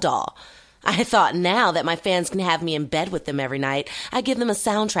Starlet Love doll. I thought now that my fans can have me in bed with them every night, I give them a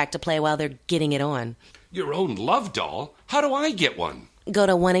soundtrack to play while they're getting it on. Your own love doll? How do I get one? Go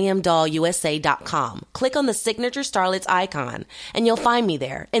to 1amdollusa.com. Click on the Signature Starlets icon, and you'll find me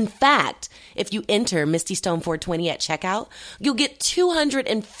there. In fact, if you enter Misty Stone 420 at checkout, you'll get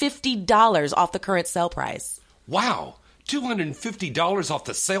 $250 off the current sale price. Wow, $250 off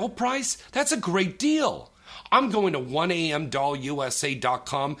the sale price? That's a great deal. I'm going to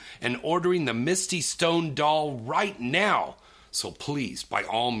 1amdollusa.com and ordering the Misty Stone doll right now. So please, by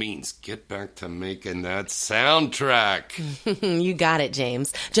all means, get back to making that soundtrack. You got it,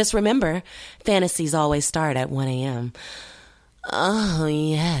 James. Just remember, fantasies always start at 1 a.m. Oh,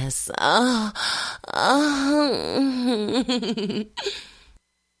 yes. Oh.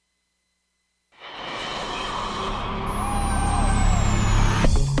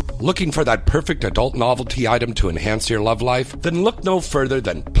 Looking for that perfect adult novelty item to enhance your love life? Then look no further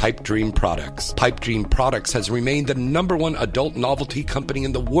than Pipe Dream Products. Pipe Dream Products has remained the #1 adult novelty company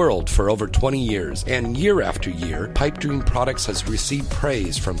in the world for over 20 years. And year after year, Pipe Dream Products has received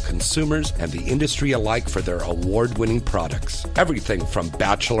praise from consumers and the industry alike for their award-winning products. Everything from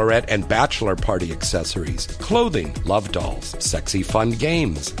bachelorette and bachelor party accessories, clothing, love dolls, sexy fun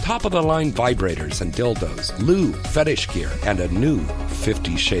games, top-of-the-line vibrators and dildos, lube, fetish gear, and a new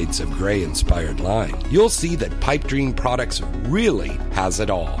 50 Shades of Grey inspired line. You'll see that Pipe Dream Products really has it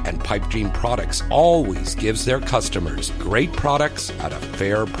all, and Pipe Dream Products always gives their customers great products at a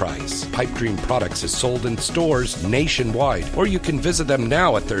fair price. Pipe Dream Products is sold in stores nationwide, or you can visit them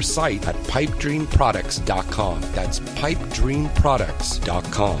now at their site at pipedreamproducts.com. That's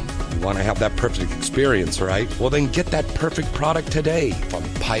pipedreamproducts.com. You want to have that perfect experience, right? Well, then get that perfect product today from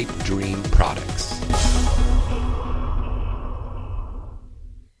Pipe Dream Products.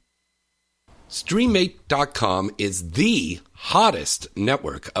 StreamMate.com is the hottest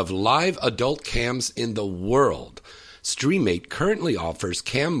network of live adult cams in the world. StreamMate currently offers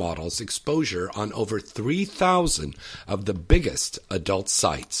cam models exposure on over 3,000 of the biggest adult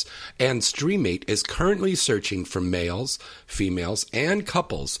sites. And StreamMate is currently searching for males, females, and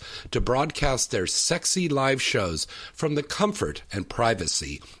couples to broadcast their sexy live shows from the comfort and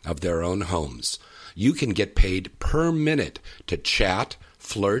privacy of their own homes. You can get paid per minute to chat,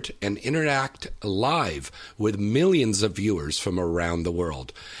 flirt, and interact live with millions of viewers from around the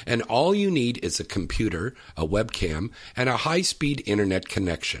world. And all you need is a computer, a webcam, and a high-speed internet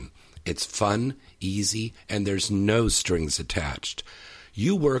connection. It's fun, easy, and there's no strings attached.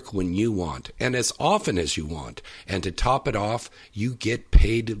 You work when you want and as often as you want. And to top it off, you get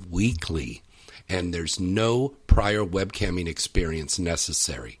paid weekly. And there's no prior webcamming experience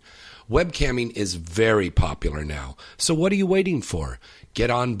necessary. Webcamming is very popular now. So what are you waiting for? Get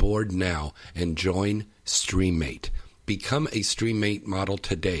on board now and join StreamMate. Become a StreamMate model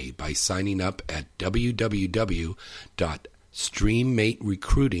today by signing up at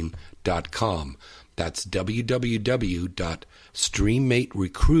www.streammaterecruiting.com. That's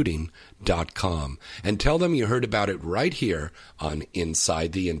www.streammaterecruiting.com. And tell them you heard about it right here on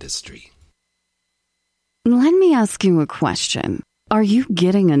Inside the Industry. Let me ask you a question. Are you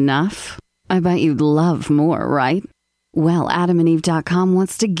getting enough? I bet you'd love more, right? Well, AdamandEve.com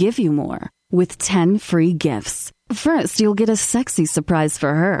wants to give you more with 10 free gifts. First, you'll get a sexy surprise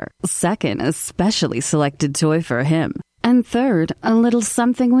for her. Second, a specially selected toy for him. And third, a little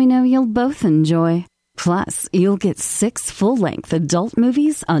something we know you'll both enjoy. Plus, you'll get 6 full-length adult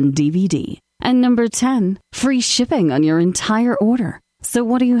movies on DVD. And number 10, free shipping on your entire order. So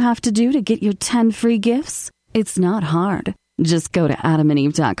what do you have to do to get your 10 free gifts? It's not hard. Just go to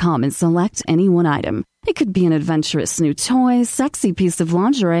AdamandEve.com and select any one item. It could be an adventurous new toy, sexy piece of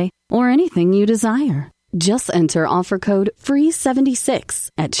lingerie, or anything you desire. Just enter offer code FREE76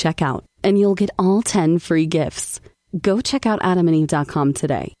 at checkout, and you'll get all 10 free gifts. Go check out AdamandEve.com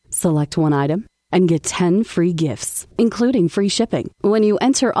today. Select one item and get 10 free gifts, including free shipping, when you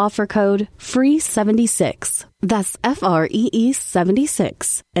enter offer code FREE76. That's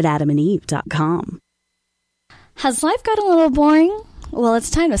FREE76 at AdamandEve.com. Has life got a little boring? Well, it's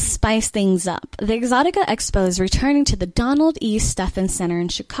time to spice things up. The Exotica Expo is returning to the Donald E. Steffen Center in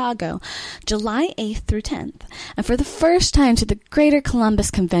Chicago, July 8th through 10th, and for the first time to the Greater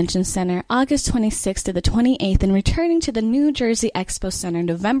Columbus Convention Center, August 26th to the 28th, and returning to the New Jersey Expo Center,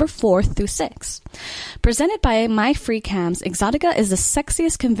 November 4th through 6th. Presented by MyFreeCams, Exotica is the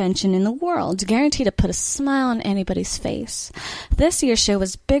sexiest convention in the world, guaranteed to put a smile on anybody's face. This year's show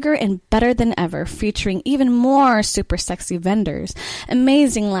was bigger and better than ever, featuring even more super sexy vendors,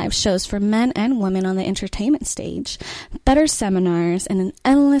 amazing live shows for men and women on the entertainment stage, better seminars, and an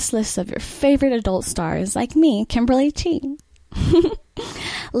endless list of your favorite adult stars like me, Kimberly Chi.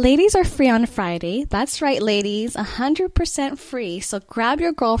 Ladies are free on Friday. That's right, ladies, 100% free. So grab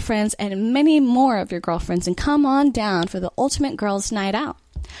your girlfriends and many more of your girlfriends and come on down for the ultimate girls' night out.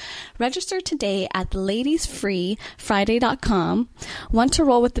 Register today at ladiesfreefriday.com. Want to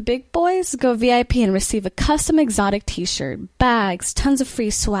roll with the big boys? Go VIP and receive a custom exotic t-shirt, bags, tons of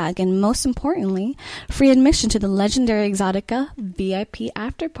free swag, and most importantly, free admission to the legendary Exotica VIP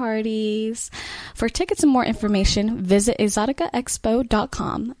after parties. For tickets and more information, visit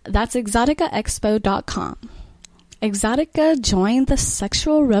exoticaexpo.com. That's exoticaexpo.com. Exotica, join the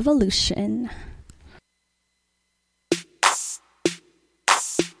sexual revolution.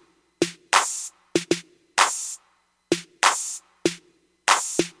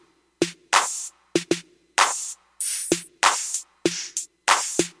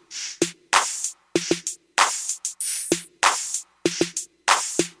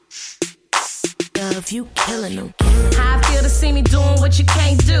 You killing them. How I feel to see me doing what you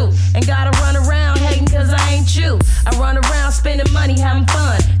can't do. And gotta run around hating cause I ain't you. I run around spending money, having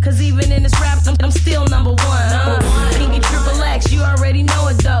fun. Cause even in this rap, I'm still number one. Pinky Triple X, you already know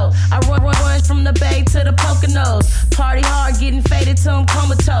it though. I run from the Bay to the Poconos. Party hard, getting faded till I'm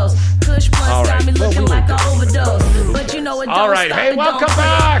comatose. Kush blunts got me looking like an overdose. But you know it don't All right, stop, hey, welcome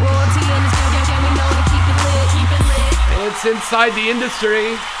back. Royalty in this game, we know to keep it lit, keep it lit. It's Inside the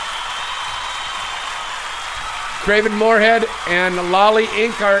Industry. Craven Moorhead and Lolly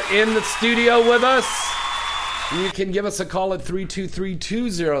Inc. are in the studio with us. You can give us a call at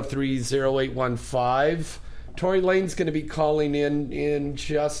 323-203-0815. Tory Lane's going to be calling in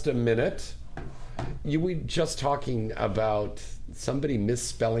just a minute. You were just talking about somebody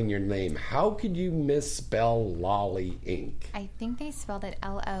misspelling your name. How could you misspell Lolly Inc.? I think they spelled it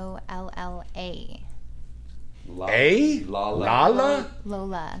L-O-L-L-A. A? Lala?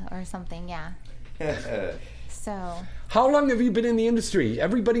 Lola or something, yeah. So, how long have you been in the industry?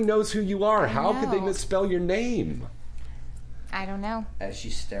 Everybody knows who you are. How could they know. misspell your name? I don't know. As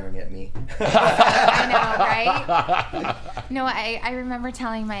she's staring at me. I know, right? No, I remember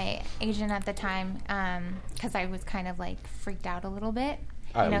telling my agent at the time, because I was kind of like freaked out a little bit.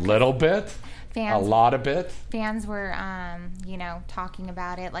 A little bit? A lot of bit? Fans were, talking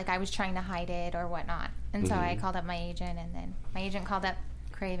about it. Like I was trying to hide it or whatnot. And so I called up my agent, and then my agent called up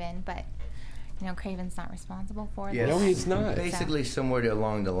Craven, but... Craven's not responsible for yes. this. No, he's not. Basically, somewhere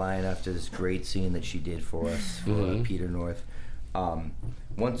along the line after this great scene that she did for us, for Peter North,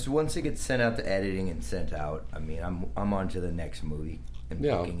 once it gets sent out to editing and sent out, I mean, I'm on to the next movie and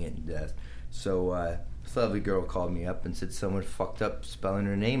booking it and death. So this lovely girl called me up and said someone fucked up spelling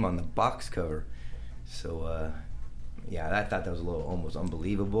her name on the box cover. So yeah, I thought that was a little almost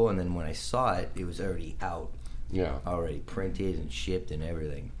unbelievable. And then when I saw it, it was already out. Yeah. Already printed and shipped and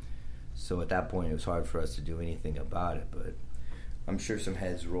everything. So at that point, it was hard for us to do anything about it. But I'm sure some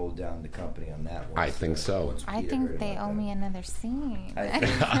heads rolled down the company on that one. I think so. I think they owe me another scene.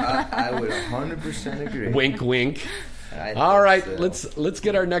 I would 100% agree. Wink, wink. All right, so. Let's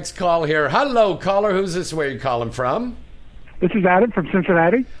get our next call here. Hello, caller. Who's this? Where are you calling from? This is Adam from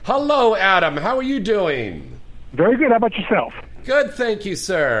Cincinnati. Hello, Adam. How are you doing? Very good. How about yourself? Good, thank you,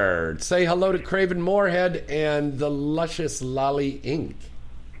 sir. Say hello to Craven Moorhead and the luscious Lolly Inc.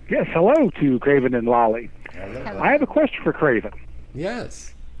 Yes, hello to Craven and Lolly. Hello. I have a question for Craven.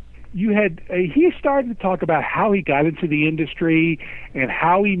 Yes. You had he started to talk about how he got into the industry and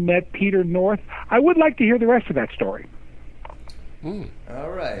how he met Peter North. I would like to hear the rest of that story. All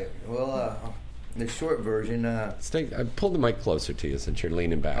right. Well, the short version. I pull the mic closer to you since you're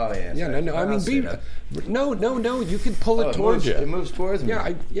leaning back. Oh yeah. Yeah. No. I mean, no. You can pull it towards you. It moves towards me.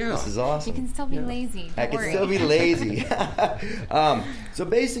 Yeah. This is awesome. You can still be lazy. I can still be lazy. So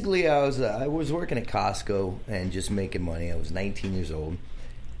basically, I was working at Costco and just making money. I was 19 years old,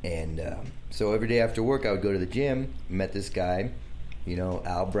 and so every day after work, I would go to the gym. Met this guy,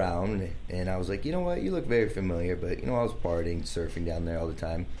 Al Brown, and I was like, you know what, you look very familiar, but I was partying, surfing down there all the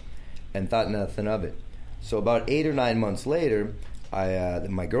time, and thought nothing of it. So about 8 or 9 months later,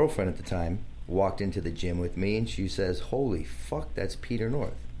 my girlfriend at the time walked into the gym with me, and she says, "Holy fuck, that's Peter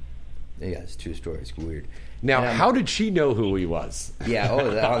North." Yeah, it's a true story. It's weird. Now, how did she know who he was? Yeah,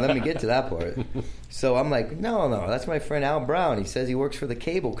 let me get to that part. So I'm like, no, that's my friend Al Brown. He says he works for the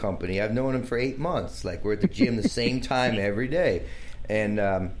cable company. I've known him for 8 months. Like, we're at the gym the same time every day.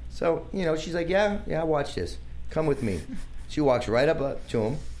 And so, she's like, yeah, watch this. Come with me. She walks right up to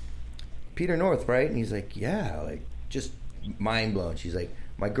him. Peter North, right? And he's like, yeah, like, just mind blown. She's like,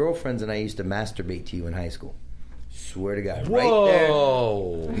 my girlfriends and I used to masturbate to you in high school. Swear to God.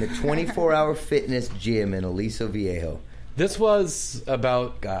 Whoa. Right there in the 24-hour fitness gym in Aliso Viejo. This was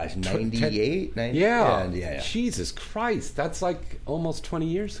about... 98? 90? Yeah. Jesus Christ. That's like almost 20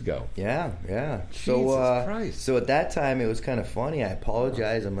 years ago. Yeah. Jesus Christ. So at that time, it was kind of funny. I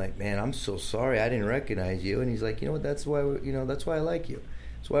apologized. I'm like, man, I'm so sorry. I didn't recognize you. And he's like, you know what? That's why I like you.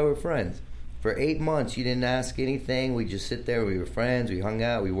 That's why we're friends. For 8 months, you didn't ask anything. We just sit there. We were friends. We hung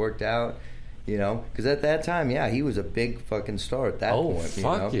out. We worked out. Because at that time, he was a big fucking star at that point.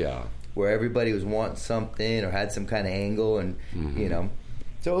 Fuck yeah. Where everybody was wanting something or had some kind of angle, and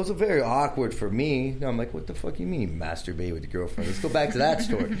so it was very awkward for me. I'm like, what the fuck you mean masturbate with your girlfriend? Let's go back to that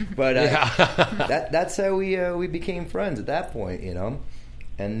story. But that's how we became friends at that point,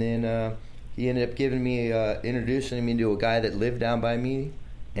 And then he ended up introducing me to a guy that lived down by me,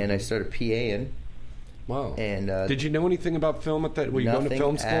 and I started PAing. Wow. And did you know anything about film at that? Were you going to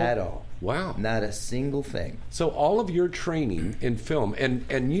film school? Nothing at all. Wow. Not a single thing. So all of your training in film,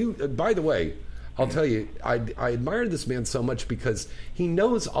 and you, by the way, I'll tell you, I admire this man so much because he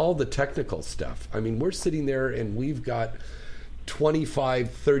knows all the technical stuff. I mean, we're sitting there and we've got $25,000,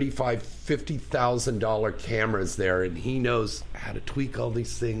 $35,000, $50,000 cameras there, and he knows how to tweak all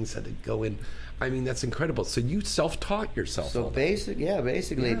these things, how to go in. I mean, that's incredible. So you self-taught yourself. So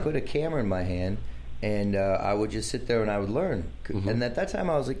basically, put a camera in my hand, and I would just sit there and I would learn. And at that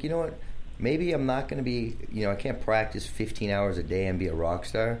time, I was like, you know what? Maybe I'm not going to be, I can't practice 15 hours a day and be a rock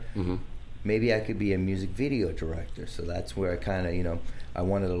star. Maybe I could be a music video director. So that's where I kind of, I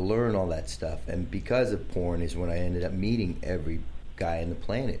wanted to learn all that stuff. And because of porn is when I ended up meeting every guy on the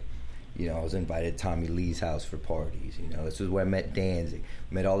planet. I was invited to Tommy Lee's house for parties. This was where I met Danzig,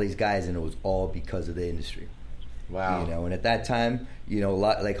 met all these guys, and it was all because of the industry. Wow. And at that time, a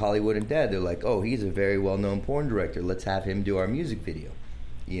lot like Hollywood and Dead, they're like, oh, he's a very well-known porn director. Let's have him do our music video.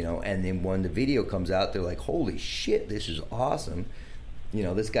 And then when the video comes out, they're like, holy shit, this is awesome.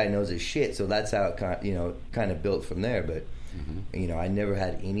 This guy knows his shit. So that's how it kind of built from there. But, I never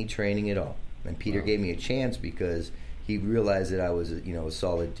had any training at all. And Peter gave me a chance because he realized that I was, a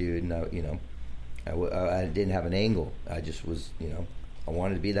solid dude. And, I didn't have an angle. I just was, I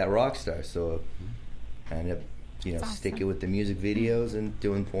wanted to be that rock star. So I ended up, sticking with the music videos and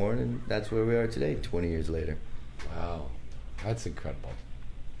doing porn. And that's where we are today, 20 years later. Wow. That's incredible.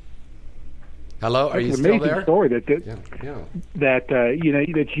 Hello, are you still there? It's an amazing story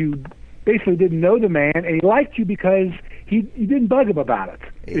that you basically didn't know the man, and he liked you because you didn't bug him about it.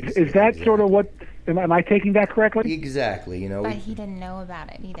 Is that sort of what? Am I taking that correctly? Exactly. But he didn't know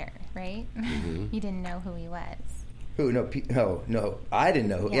about it either, right? He didn't know who he was. Who? No, I didn't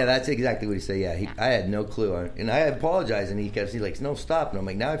know. Yeah, that's exactly what he said. Yeah, I had no clue. And I apologized, and he like, no, stop. And I'm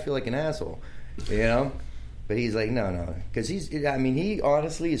like, now I feel like an asshole, you know? But he's like, no. Because he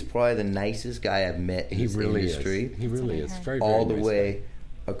honestly is probably the nicest guy I've met in this industry. He really is. Very, very all the nice way guy.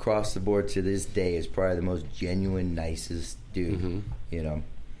 Across the board to this day is probably the most genuine, nicest dude, you know?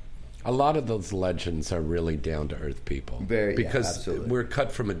 A lot of those legends are really down-to-earth people. Because we're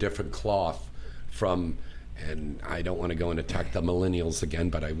cut from a different cloth from... And I don't want to go and attack the millennials again,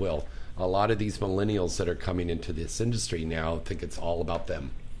 but I will. A lot of these millennials that are coming into this industry now think it's all about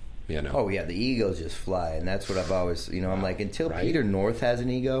them, you know? Oh, yeah, the egos just fly, and that's what I've always, I'm like, until Peter North has an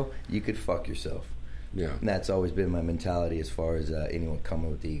ego, you could fuck yourself. Yeah. And that's always been my mentality as far as anyone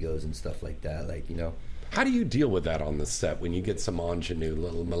coming with egos and stuff like that, like, How do you deal with that on the set when you get some ingenue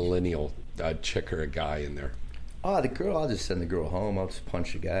little millennial chick or a guy in there? Oh, the girl, I'll just send the girl home. I'll just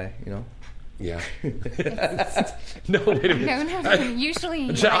punch the guy, Yeah. No, wait a minute. No, usually...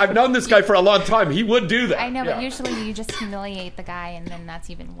 I've known this guy for a long time. He would do that. I know, but usually you just humiliate the guy, and then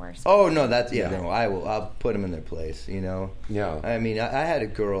that's even worse. Oh, no, that's... Yeah, no, I'll put him in their place, Yeah. I mean, I had a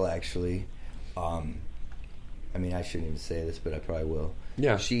girl, actually. I shouldn't even say this, but I probably will.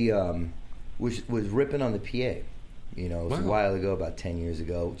 Yeah. She was ripping on the PA. It was a while ago, about 10 years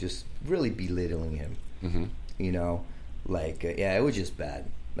ago, just really belittling him. Mm-hmm. It was just bad.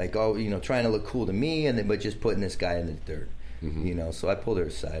 Like, trying to look cool to me, but just putting this guy in the dirt. Mm-hmm. So I pulled her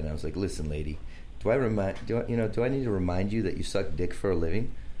aside and I was like, "Listen, lady, do I need to remind you that you suck dick for a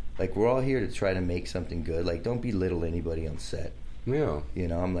living? Like, we're all here to try to make something good. Like, don't belittle anybody on set." Yeah.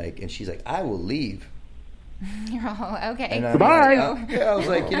 I'm like, and she's like, "I will leave." You're all okay. Bye. I was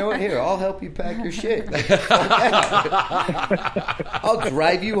like, you know what? Here, I'll help you pack your shit. I'll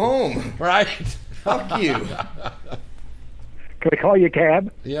drive you home. Right. Fuck you. Can I call you a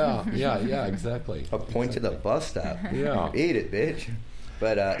cab? Yeah, exactly. I'll point to the bus stop. Yeah. Eat it, bitch.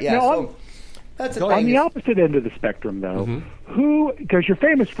 But, that's on the opposite end of the spectrum, though, who, because you're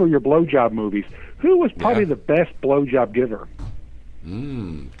famous for your blowjob movies, who was probably the best blowjob giver?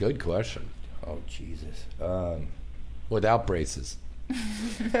 Good question. Oh, Jesus. Without braces.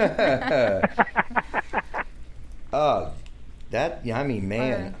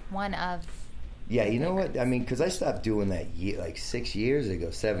 Man. One of... Yeah, you know what? I mean, because I stopped doing that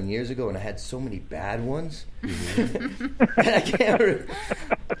 7 years ago, and I had so many bad ones. Mm-hmm. And I can't.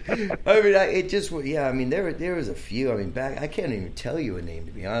 There was a few. I mean, I can't even tell you a name,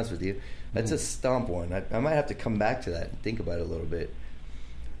 to be honest with you. That's a stomp one. I might have to come back to that and think about it a little bit.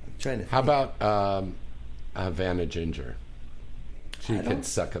 I'm trying to. How about Havana Ginger? She could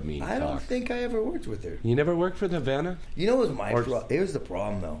suck a mean cock. I don't think I ever worked with her. You never worked with Havana? It was the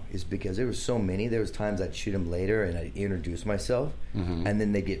problem, though, is because there was so many. There was times I'd shoot them later and I'd introduce myself, and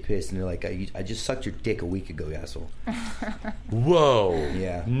then they'd get pissed and they're like, I just sucked your dick a week ago, you asshole. Whoa.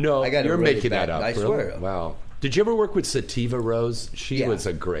 Yeah. No, you're making that up. I swear. Wow. Did you ever work with Sativa Rose? She was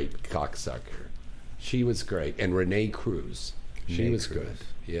a great cocksucker. She was great. And Renee Cruz. She was good.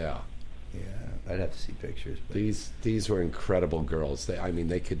 Yeah. Yeah. I'd have to see pictures. But. These were incredible girls.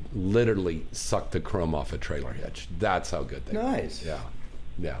 They could literally suck the chrome off a trailer hitch. That's how good they were. Nice.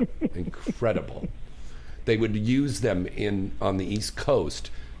 Yeah. Incredible. They would use them on the East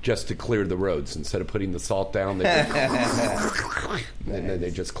Coast just to clear the roads. Instead of putting the salt down, they and then they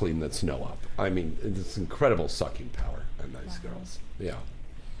just clean the snow up. It's incredible sucking power in those girls. Yeah.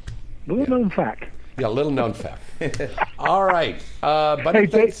 Little known fact. Yeah, little known fact. All right. Buddy,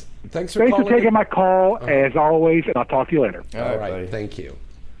 thanks for calling. Thanks for taking my call, as always, and I'll talk to you later. All right, buddy. Thank you.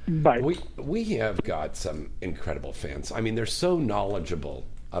 Bye. We have got some incredible fans. They're so knowledgeable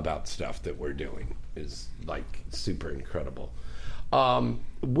about stuff that we're doing. Is super incredible.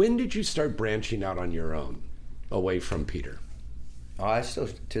 When did you start branching out on your own, away from Peter? I still,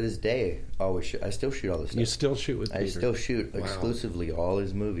 to this day, I still shoot all this stuff. You still shoot with Peter? I still shoot exclusively all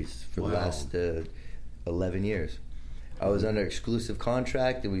his movies for the last 11 years. I was under exclusive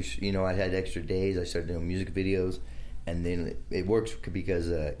contract, and I had extra days. I started doing music videos, and then it works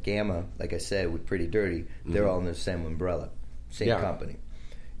because Gamma, like I said, with Pretty Dirty, they're all in the same umbrella, same company.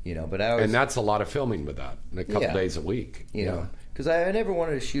 But and that's a lot of filming with that, a couple days a week. Because I never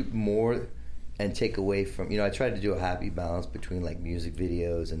wanted to shoot more and take away from, I tried to do a happy balance between music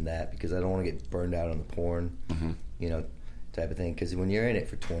videos and that, because I don't want to get burned out on the porn, type of thing. Because when you're in it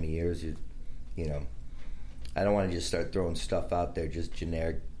for 20 years, I don't want to just start throwing stuff out there, just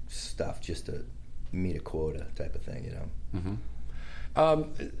generic stuff, just to meet a quota type of thing,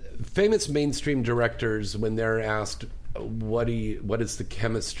 Famous mainstream directors, when they're asked, what is the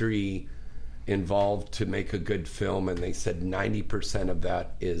chemistry involved to make a good film, and they said 90% of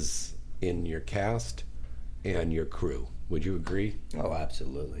that is in your cast. and your crew. Would you agree? Oh,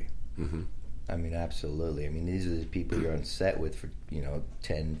 absolutely. Mm-hmm. I mean, absolutely. I mean, these are the people you're on set with for,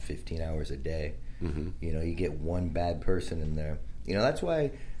 10, 15 hours a day. Mm-hmm. You get one bad person in there. That's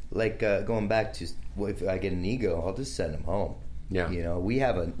why, going back to, if I get an ego, I'll just send them home. Yeah. We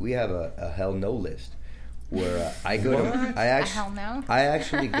have a hell no list where I go What? to, A hell no? I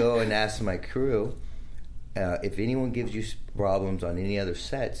actually go and ask my crew, if anyone gives you problems on any other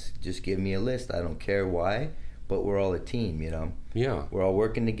sets, just give me a list. I don't care why, but we're all a team, Yeah. We're all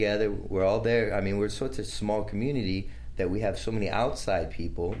working together. We're all there. I mean, we're such a small community that we have so many outside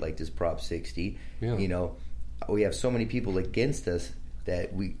people, like this Prop 60. Yeah. We have so many people against us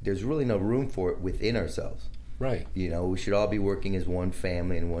that there's really no room for it within ourselves. Right. We should all be working as one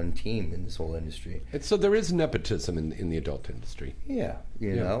family and one team in this whole industry. And so there is nepotism in the adult industry. Yeah,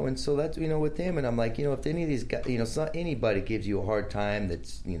 and so that's, with him, and I'm like, if any of these guys, anybody gives you a hard time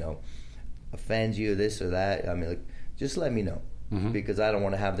that's, offends you, this or that, I mean, just let me know. Mm-hmm. Because I don't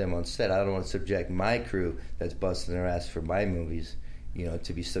want to have them on set. I don't want to subject my crew that's busting their ass for my movies,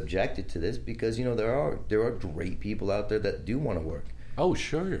 to be subjected to this, because, there are great people out there that do want to work. Oh,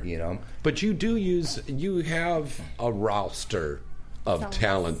 sure. But you have a roster of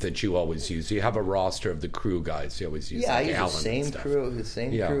talent that you always use. You have a roster of the crew guys you always use. Yeah, like I use Alan the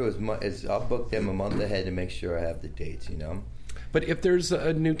same crew as I'll book them a month ahead to make sure I have the dates, But if there's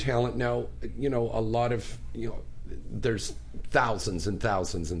a new talent now, a lot of, there's thousands and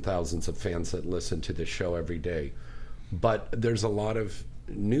thousands and thousands of fans that listen to this show every day. But there's a lot of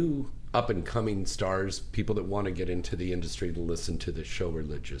new up-and-coming stars, people that want to get into the industry to listen to the show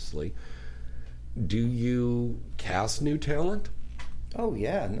religiously. Do you cast new talent? Oh,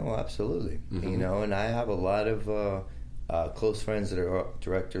 yeah. No, absolutely. Mm-hmm. And I have a lot of close friends that are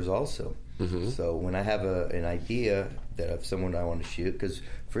directors also. Mm-hmm. So when I have an idea that of someone I want to shoot, because,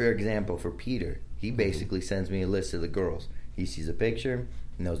 for example, for Peter, he basically sends me a list of the girls. He sees a picture,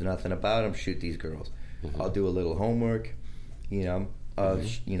 knows nothing about them, shoot these girls. Mm-hmm. I'll do a little homework,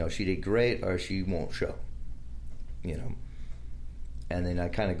 she did great or she won't show, and then I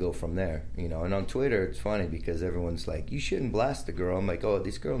kind of go from there, and on Twitter it's funny because everyone's like, you shouldn't blast the girl. I'm like, oh,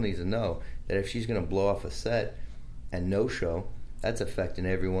 this girl needs to know that if she's going to blow off a set and no show, that's affecting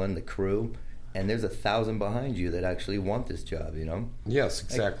everyone, the crew, and there's 1,000 behind you that actually want this job, Yes,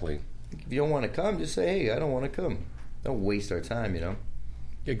 exactly. If you don't want to come, just say, hey, I don't want to come. Don't waste our time,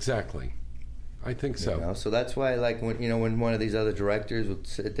 Exactly. I think so. So that's why, when one of these other directors would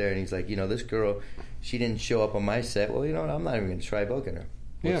sit there and he's like, this girl, she didn't show up on my set. Well, I'm not even going to try booking her.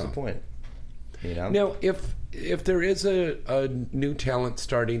 What's the point? Now, if there is a new talent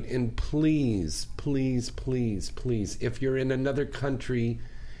starting, and please, please, please, please, if you're in another country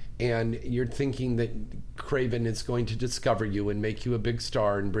and you're thinking that Craven is going to discover you and make you a big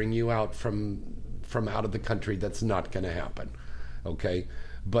star and bring you out from out of the country, that's not going to happen. Okay?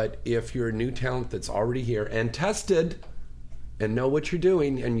 But if you're a new talent that's already here and tested and know what you're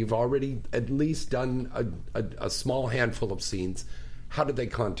doing, and you've already at least done a small handful of scenes, how do they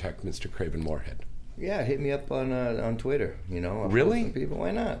contact Mr. Craven Moorhead? Yeah, hit me up on Twitter. I'll really? post some people. Why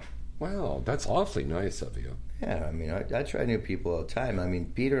not? Wow, that's awfully nice of you. Yeah, I mean, I try new people all the time. I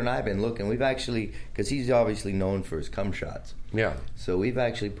mean, Peter and I have been looking. We've actually, because he's obviously known for his cum shots. Yeah. So we've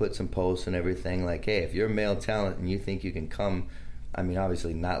actually put some posts and everything like, hey, if you're a male talent and you think you can come, I mean,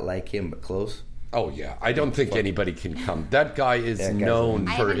 obviously not like him, but close. Oh, yeah. I don't think anybody can come. That guy is known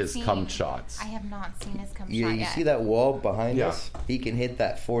for his cum shots. I have not seen his cum shot You yet. see that wall behind us? He can hit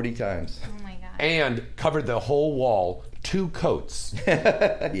that 40 times. Oh, my God. And covered the whole wall, 2 coats.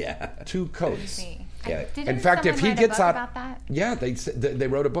 Yeah. 2 coats. Yeah. In fact, if he gets out, about that? yeah, they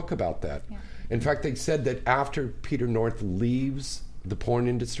wrote a book about that. Yeah. In fact, they said that after Peter North leaves the porn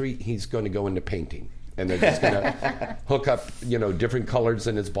industry, he's going to go into painting, and they're just going to hook up, different colors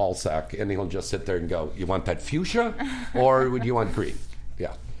in his ball sack, and he'll just sit there and go, "You want that fuchsia, or would you want green?"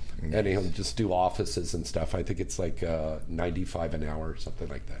 Yeah, nice. And he'll just do offices and stuff. I think it's like $95 an hour or something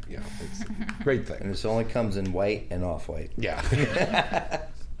like that. Yeah, it's a great thing. And this only comes in white and off-white. Yeah.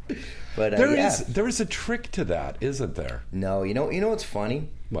 But there is a trick to that, isn't there? No, you know what's funny?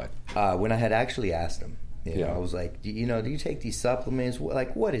 What? When I had actually asked him, Yeah. I was like, do you take these supplements?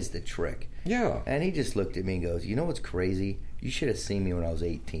 Like, what is the trick? Yeah. And he just looked at me and goes, you know what's crazy? You should have seen me when I was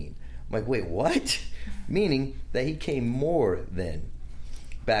 18. I'm like, wait, what? Meaning that he came more than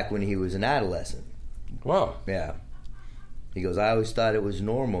back when he was an adolescent. Wow. Yeah. He goes, I always thought it was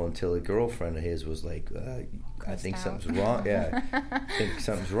normal until a girlfriend of his was like, I think something's wrong. Yeah. I think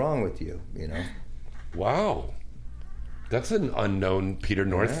something's wrong with you, Wow. That's an unknown Peter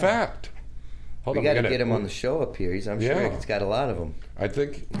North fact. We got to get him on the show up here. I'm sure he's got a lot of them. I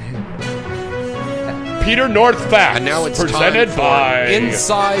think. Peter North Facts. And now it's presented time by for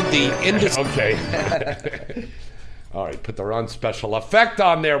Inside the Industry. Okay. All right, put the Ron special effect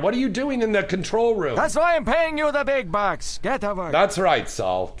on there. What are you doing in the control room? That's why I'm paying you the big bucks. Get over. That's right,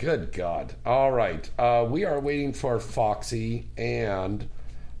 Saul. Good God. All right. We are waiting for Foxy and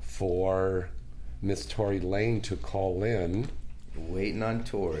for Miss Tori Lane to call in. Waiting on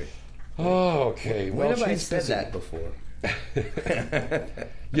Tori. Oh, okay. When well, have I she's said busy. that before?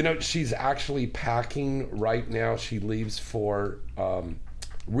 You know, she's actually packing right now. She leaves for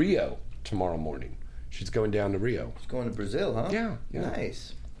Rio tomorrow morning. She's going down to Rio. She's going to Brazil, huh? Yeah.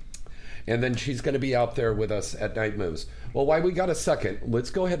 Nice. And then she's going to be out there with us at Night Moves. Well, while we got a second, let's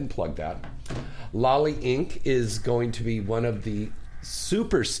go ahead and plug that. Lolly Inc. is going to be one of the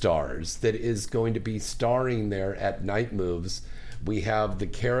superstars that is going to be starring there at Night Moves. We have the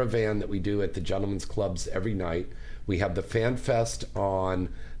caravan that we do at the Gentlemen's Clubs every night. We have the Fan Fest on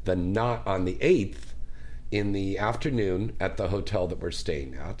the 8th in the afternoon at the hotel that we're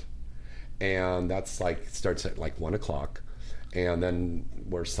staying at. And that's starts at 1 o'clock. And then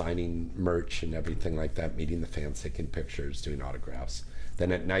we're signing merch and everything like that, meeting the fans, taking pictures, doing autographs.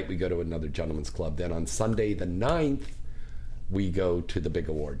 Then at night we go to another Gentlemen's Club. Then on Sunday the 9th, we go to the big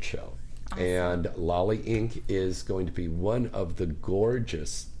award show. Awesome. And Lolly Inc. is going to be one of the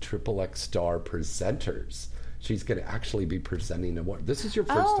gorgeous XXX star presenters. She's going to actually be presenting an award. This is your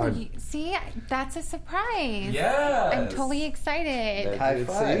first time. See, that's a surprise. Yes. I'm totally excited. High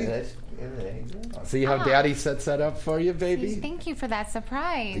five. See how Daddy sets that up for you, baby? See, thank you for that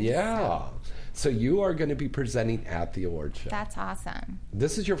surprise. Yeah. So you are going to be presenting at the award show. That's awesome.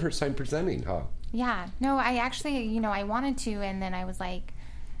 This is your first time presenting, huh? Yeah. No, I actually, I wanted to, and then I was like,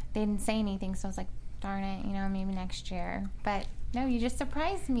 they didn't say anything, so I was like, darn it, maybe next year. But no, you just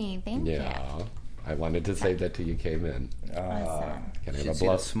surprised me. Thank you. Yeah. I wanted to say that till you came in. Awesome. Can I have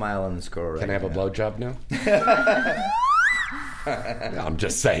a smile on the score? Can I have a blowjob now? No, I'm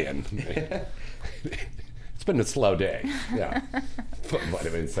just saying. It's been a slow day. Yeah. What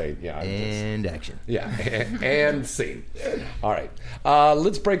did I say? Yeah. And action. Yeah. And scene. All right.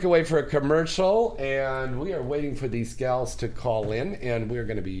 Let's break away for a commercial, and we are waiting for these gals to call in, and we're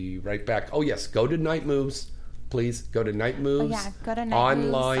going to be right back. Oh, yes. Go to Night Moves. Please go to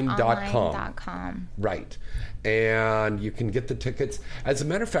nightmovesonline.com. Right. And you can get the tickets. As a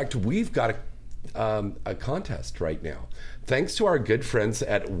matter of fact, we've got a contest right now. Thanks to our good friends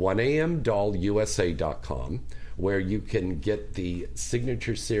at 1amdollusa.com, where you can get the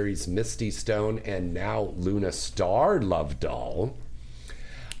Signature Series Misty Stone and now Luna Star Love Doll.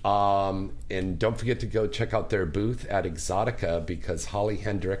 And don't forget to go check out their booth at Exotica, because Holly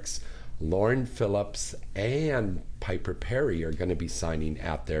Hendricks, Lauren Phillips, and Piper Perry are going to be signing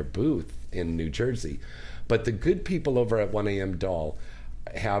at their booth in New Jersey. But the good people over at 1AM Doll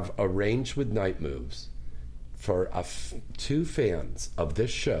have arranged with Night Moves for two fans of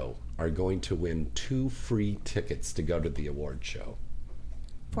this show are going to win 2 free tickets to go to the award show.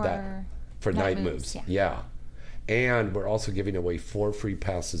 For Night Moves. Yeah. And we're also giving away 4 free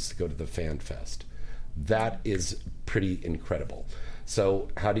passes to go to the Fan Fest. That is pretty incredible. So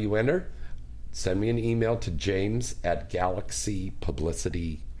how do you enter? Send me an email to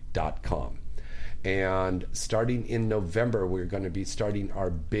james@galaxypublicity.com. And starting in November, we're going to be starting our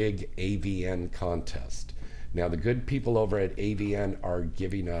big AVN contest. Now, the good people over at AVN are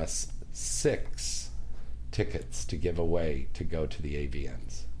giving us 6 tickets to give away to go to the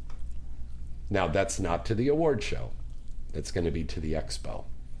AVNs. Now, that's not to the award show. It's going to be to the expo.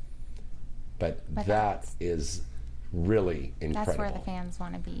 But that is really incredible. That's where the fans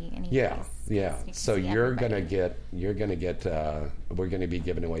want to be anyways. Yeah. So we're going to be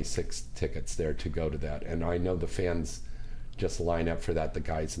giving away 6 tickets there to go to that. And I know the fans just line up for that, the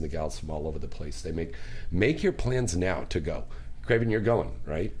guys and the gals from all over the place. They make your plans now to go. Craven, you're going,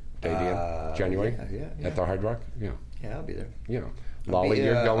 right? January? Yeah. At the Hard Rock? Yeah. Yeah, I'll be there. Yeah. Lolly,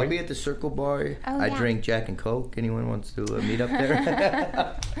 you're going? I'll be at the Circle Bar. I drink Jack and Coke. Anyone wants to meet up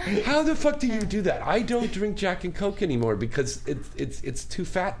there? How the fuck do you do that? I don't drink Jack and Coke anymore because it's too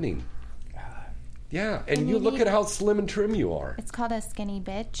fattening. Yeah, and you look at how slim and trim you are. It's called a skinny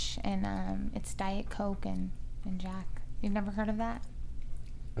bitch, and it's Diet Coke and Jack. You've never heard of that?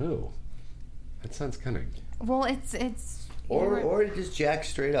 Oh, that sounds kind of... Well, it's or just Jack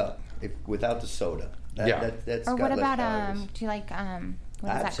straight up, without the soda. That's or what about do you like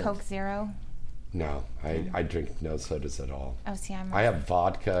what is that, Coke Zero? No, I drink no sodas at all. Oh, see, I have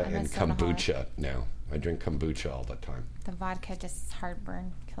vodka and kombucha now. I drink kombucha all the time. The vodka just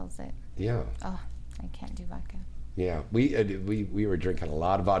heartburn kills it. Yeah. Oh, I can't do vodka. Yeah, we were drinking a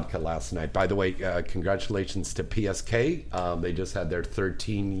lot of vodka last night. By the way, congratulations to PSK. They just had their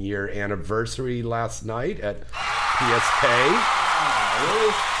 13-year anniversary last night at PSK.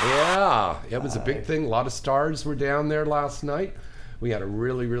 Really? Yeah, it was a big thing. A lot of stars were down there last night. We had a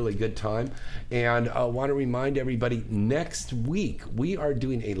really, really good time. And I want to remind everybody, next week, we are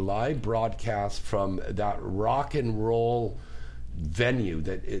doing a live broadcast from that rock and roll venue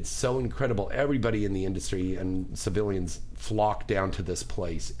that it's so incredible. Everybody in the industry and civilians flock down to this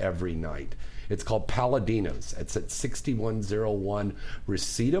place every night. It's called Paladinos. It's at 6101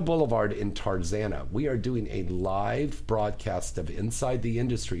 Reseda Boulevard in Tarzana. We are doing a live broadcast of Inside the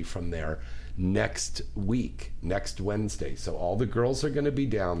Industry from there next week, next Wednesday. So all the girls are going to be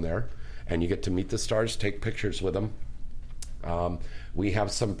down there, and you get to meet the stars, take pictures with them. We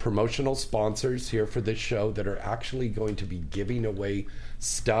have some promotional sponsors here for this show that are actually going to be giving away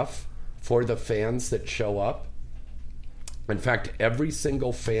stuff for the fans that show up. In fact, every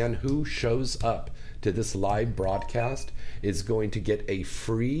single fan who shows up to this live broadcast is going to get a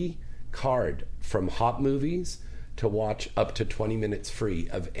free card from Hot Movies to watch up to 20 minutes free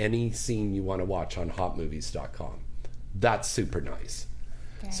of any scene you want to watch on hotmovies.com. That's super nice.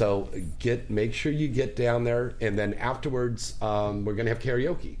 Okay. So make sure you get down there, and then afterwards we're going to have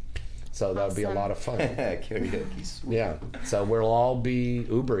karaoke. So that'll be a lot of fun. Karaoke, sweet. Yeah. So we'll all be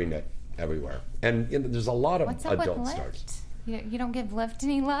Ubering it everywhere. And there's a lot of adult stars. You don't give Lyft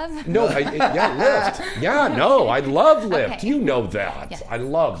any love? No, Lyft. Yeah, no, I love Lyft. Okay. You know that. Yes. I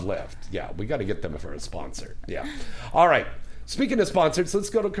love Lyft. Yeah, we got to get them for a sponsor. Yeah. All right. Speaking of sponsors, let's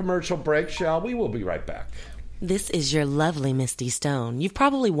go to commercial break, shall we? We'll be right back. This is your lovely Misty Stone. You've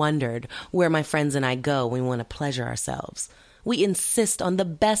probably wondered where my friends and I go when we want to pleasure ourselves. We insist on the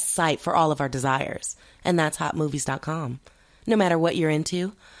best site for all of our desires, and that's hotmovies.com. No matter what you're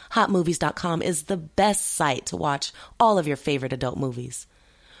into, hotmovies.com is the best site to watch all of your favorite adult movies.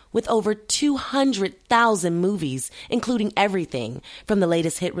 With over 200,000 movies, including everything from the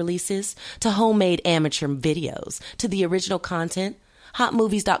latest hit releases to homemade amateur videos to the original content,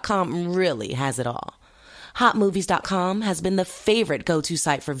 hotmovies.com really has it all. Hotmovies.com has been the favorite go-to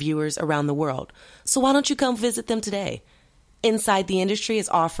site for viewers around the world, so why don't you come visit them today? Inside the Industry is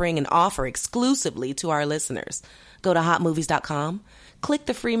offering an offer exclusively to our listeners. Go to hotmovies.com, click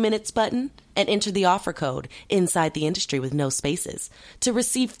the free minutes button, and enter the offer code Inside the Industry with no spaces to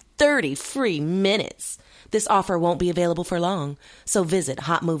receive 30 free minutes. This offer won't be available for long, so visit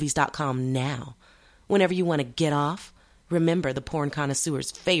hotmovies.com now. Whenever you want to get off, remember the porn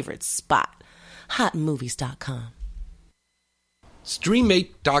connoisseur's favorite spot, hotmovies.com.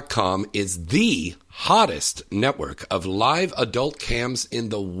 StreamMate.com is the hottest network of live adult cams in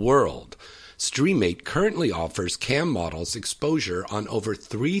the world. StreamMate currently offers cam models exposure on over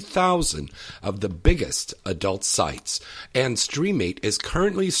 3,000 of the biggest adult sites, and StreamMate is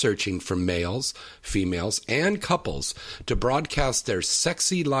currently searching for males, females, and couples to broadcast their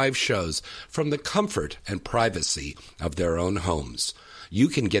sexy live shows from the comfort and privacy of their own homes. You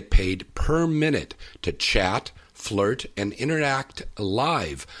can get paid per minute to chat, flirt, and interact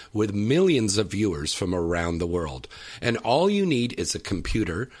live with millions of viewers from around the world. And all you need is a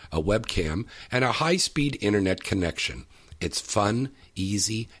computer, a webcam, and a high-speed internet connection. It's fun,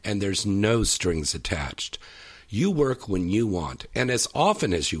 easy, and there's no strings attached. You work when you want, and as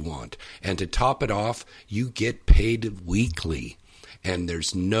often as you want. And to top it off, you get paid weekly. And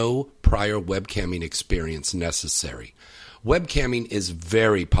there's no prior webcamming experience necessary. Webcamming is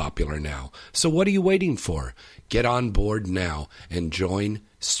very popular now, so what are you waiting for? Get on board now and join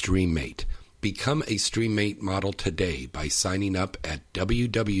StreamMate. Become a StreamMate model today by signing up at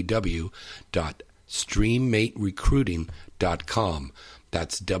www.streammaterecruiting.com.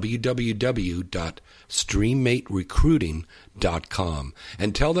 That's www.streammaterecruiting.com.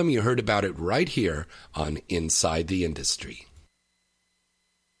 And tell them you heard about it right here on Inside the Industry.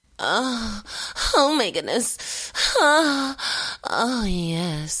 Oh my goodness. Oh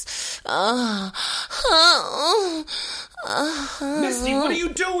yes. Misty, what are you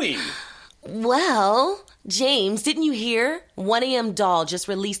doing? Well, James, didn't you hear? 1AM Doll just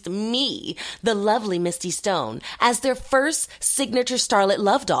released me, the lovely Misty Stone, as their first signature starlet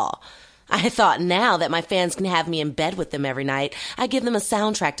love doll. I thought now that my fans can have me in bed with them every night, I give them a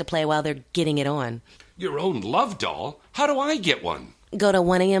soundtrack to play while they're getting it on. Your own love doll? How do I get one? Go to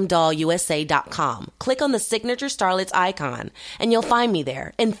 1amdollusa.com, click on the Signature Starlets icon, and you'll find me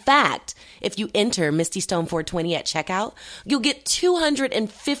there. In fact, if you enter Misty Stone 420 at checkout, you'll get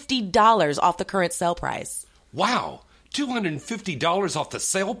 $250 off the current sale price. Wow, $250 off the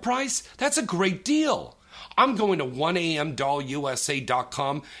sale price? That's a great deal. I'm going to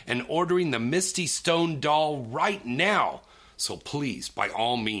 1amdollusa.com and ordering the Misty Stone doll right now. So please, by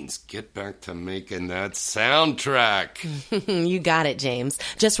all means, get back to making that soundtrack. You got it, James.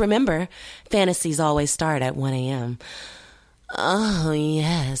 Just remember, fantasies always start at 1 a.m. Oh,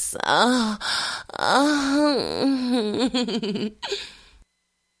 yes.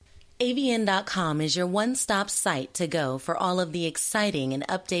 AVN.com is your one-stop site to go for all of the exciting and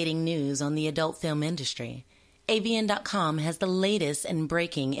updating news on the adult film industry. AVN.com has the latest and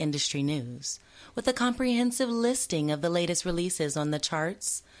breaking industry news, with a comprehensive listing of the latest releases on the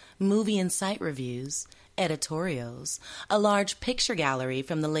charts, movie and site reviews, editorials, a large picture gallery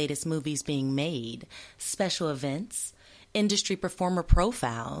from the latest movies being made, special events, industry performer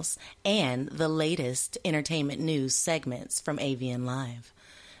profiles, and the latest entertainment news segments from AVN Live.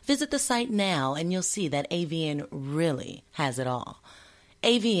 Visit the site now and you'll see that AVN really has it all.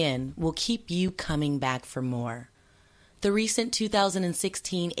 AVN will keep you coming back for more. The recent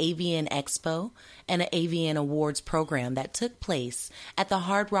 2016 AVN Expo and an AVN Awards program that took place at the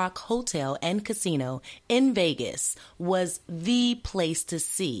Hard Rock Hotel and Casino in Vegas was the place to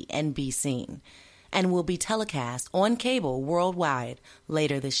see and be seen, and will be telecast on cable worldwide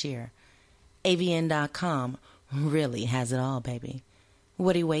later this year. AVN.com really has it all, baby.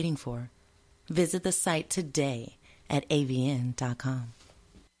 What are you waiting for? Visit the site today at avn.com.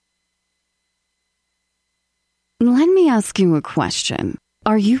 Let me ask you a question.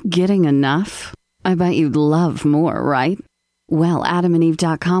 Are you getting enough? I bet you'd love more, right? Well,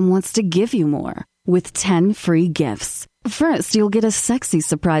 AdamandEve.com wants to give you more with 10 free gifts. First, you'll get a sexy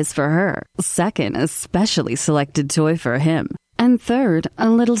surprise for her. Second, a specially selected toy for him. And third, a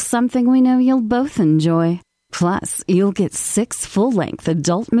little something we know you'll both enjoy. Plus, you'll get 6 full-length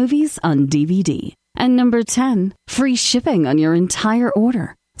adult movies on DVD. And number 10, free shipping on your entire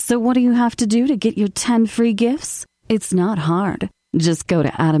order. So what do you have to do to get your 10 free gifts? It's not hard. Just go to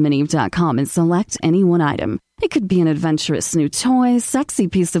AdamandEve.com and select any one item. It could be an adventurous new toy, sexy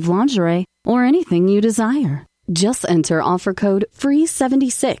piece of lingerie, or anything you desire. Just enter offer code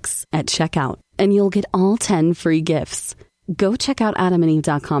FREE76 at checkout, and you'll get all 10 free gifts. Go check out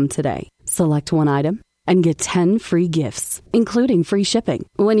AdamandEve.com today. Select one item and get 10 free gifts, including free shipping,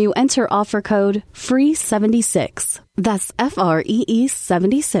 when you enter offer code FREE76. That's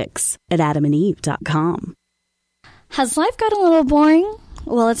FREE76 at AdamandEve.com. Has life got a little boring?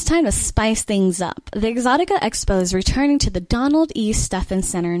 Well, it's time to spice things up. The Exotica Expo is returning to the Donald E. Steffen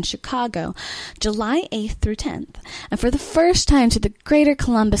Center in Chicago, July 8th through 10th, and for the first time to the Greater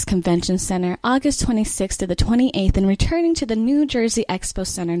Columbus Convention Center, August 26th to the 28th, and returning to the New Jersey Expo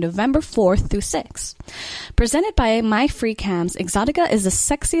Center, November 4th through 6th. Presented by MyFreeCams, Exotica is the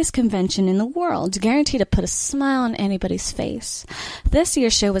sexiest convention in the world, guaranteed to put a smile on anybody's face. This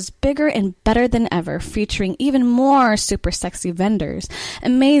year's show was bigger and better than ever, featuring even more super sexy vendors,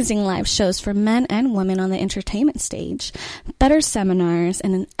 amazing live shows for men and women on the entertainment stage, better seminars,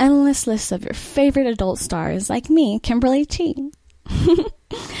 and an endless list of your favorite adult stars like me, Kimberly T.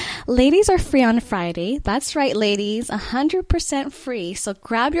 Ladies are free on Friday. That's right, ladies, 100% free. So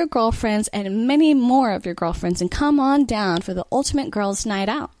grab your girlfriends and many more of your girlfriends and come on down for the ultimate girls' night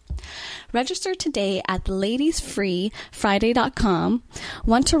out. Register today at ladiesfreefriday.com.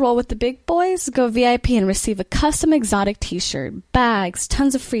 Want to roll with the big boys? Go VIP and receive a custom exotic t-shirt, bags,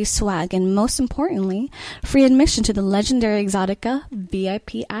 tons of free swag, and most importantly, free admission to the legendary Exotica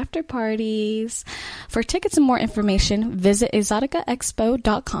VIP after parties. For tickets and more information, visit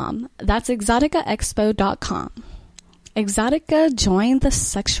exoticaexpo.com. That's exoticaexpo.com. Exotica, join the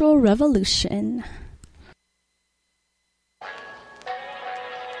sexual revolution.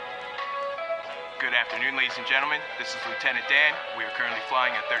 Good afternoon, ladies and gentlemen. This is Lieutenant Dan. We are currently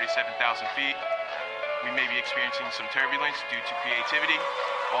flying at 37,000 feet. We may be experiencing some turbulence due to creativity,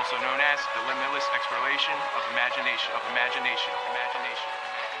 also known as the limitless exploration of imagination.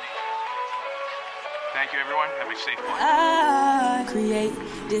 Thank you, everyone. Have a safe flight. I create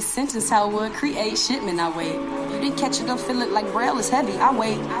this sentence, how I would create shipment. I wait. You didn't catch it, don't feel it like Braille is heavy. I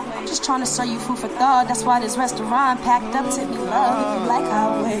wait. I'm just trying to serve you food for thought. That's why this restaurant packed up, tip me love if you like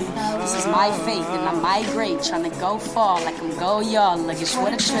how I wait. This is my faith, and I migrate, trying to go far like I'm go y'all. Luggage,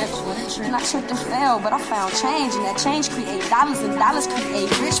 what a trip. And I tripped and fell, but I found change, and that change create dollars, and dollars create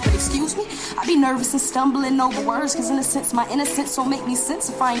rich. But excuse me, I be nervous and stumbling over words, cause in a sense, my innocence don't make me sense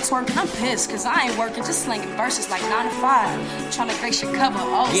if I ain't twerking. I'm pissed, cause I ain't working, just slinging verses like 9 to 5. Trying to grace your cover,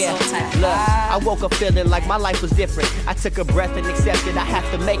 also time. Look, I woke up feeling like my life was different. I took a breath and accepted I have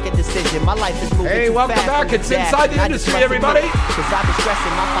to make a decision. My life is moving Hey, too welcome fast back. It's Inside the Industry, everybody. Cause I've been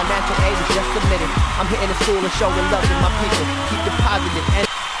stressing, my financial aid is just a minute. I'm hitting the school and showing love to my people. Keep the positive and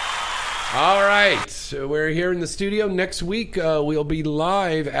All right, so we're here in the studio. Next week, we'll be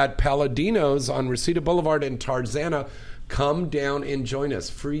live at Palladino's on Reseda Boulevard in Tarzana. Come down and join us.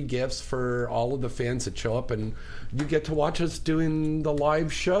 Free gifts for all of the fans that show up, and you get to watch us doing the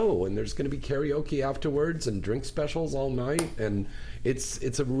live show. And there's going to be karaoke afterwards and drink specials all night. And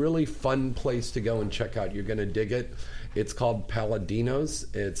it's a really fun place to go and check out. You're going to dig it. It's called Palladino's.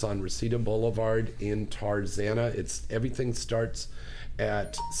 It's on Reseda Boulevard in Tarzana. Everything starts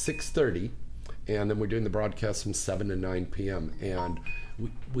at 6:30, and then we're doing the broadcast from 7 to 9 p.m. And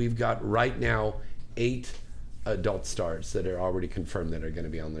we've got right now 8 adult stars that are already confirmed that are going to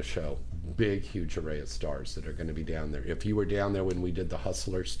be on the show. Big, huge array of stars that are going to be down there. If you were down there when we did the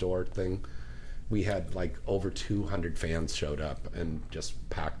Hustler store thing, we had like over 200 fans showed up and just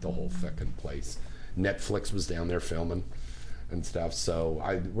packed the whole fucking place. Netflix was down there filming and stuff. So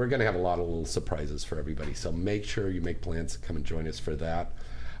we're going to have a lot of little surprises for everybody. So make sure you make plans to come and join us for that.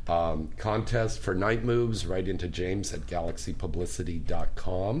 Contest for night moves, right into James at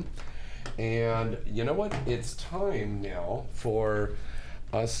galaxypublicity.com. And you know what? It's time now for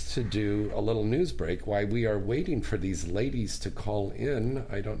us to do a little news break while we are waiting for these ladies to call in.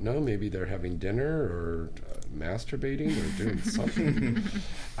 I don't know, maybe they're having dinner or masturbating or doing something.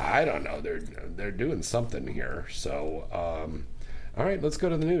 I don't know. They're doing something here. So, all right, let's go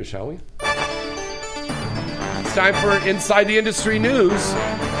to the news, shall we? It's time for Inside the Industry News,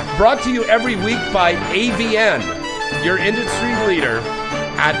 brought to you every week by AVN, your industry leader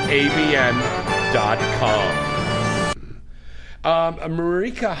at avn.com.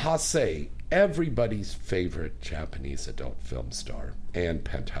 Marika Hase, everybody's favorite Japanese adult film star and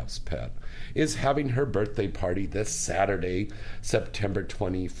penthouse pet, is having her birthday party this Saturday, September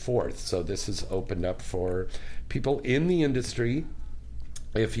 24th. So this is opened up for people in the industry.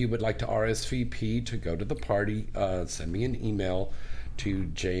 If you would like to RSVP to go to the party, send me an email to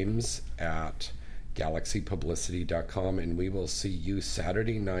James at galaxypublicity.com, and we will see you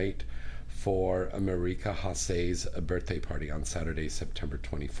Saturday night for Marika Hase's birthday party on Saturday, September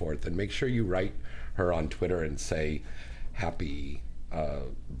 24th. And make sure you write her on Twitter and say happy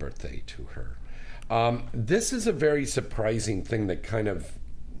birthday to her. This is a very surprising thing that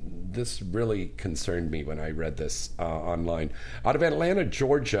this really concerned me when I read this online. Out of Atlanta,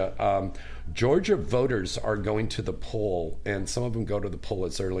 Georgia, Georgia voters are going to the poll, and some of them go to the poll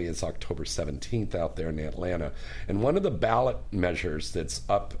as early as October 17th out there in Atlanta. And one of the ballot measures that's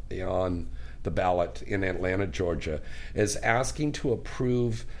up on the ballot in Atlanta, Georgia, is asking to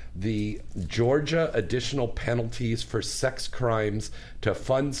approve the Georgia additional penalties for sex crimes to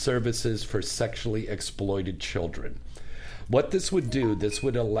fund services for sexually exploited children. What this would do, this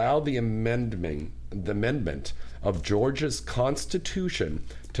would allow the amendment of Georgia's Constitution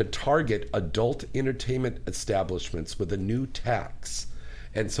to target adult entertainment establishments with a new tax.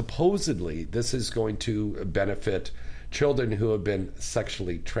 And supposedly, this is going to benefit children who have been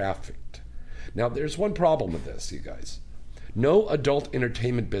sexually trafficked. Now, there's one problem with this, you guys. No adult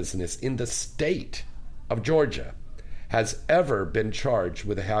entertainment business in the state of Georgia has ever been charged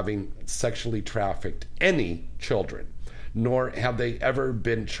with having sexually trafficked any children, nor have they ever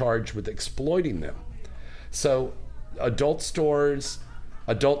been charged with exploiting them. So adult stores,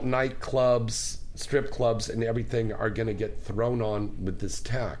 adult nightclubs, strip clubs, and everything are going to get thrown on with this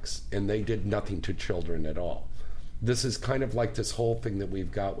tax, and they did nothing to children at all. This is kind of like this whole thing that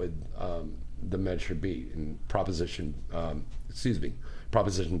we've got with the Measure B in Proposition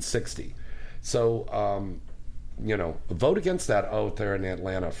 60. So, vote against that out there in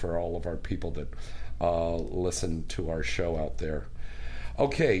Atlanta for all of our people that listen to our show out there.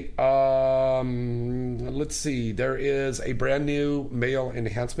 Okay, let's see. There is a brand new male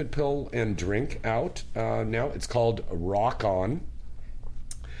enhancement pill and drink out now. It's called Rock On.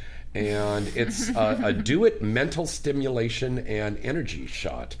 And it's a do-it mental stimulation and energy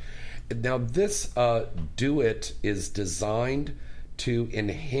shot. Now, this do-it is designed to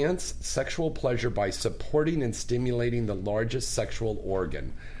enhance sexual pleasure by supporting and stimulating the largest sexual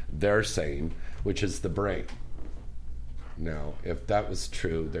organ, they're saying, which is the brain. Now, if that was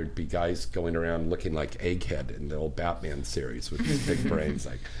true, there'd be guys going around looking like Egghead in the old Batman series with these big brains,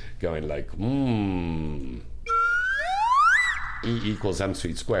 like going like, E equals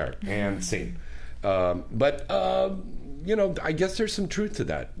MC squared, and scene. But I guess there's some truth to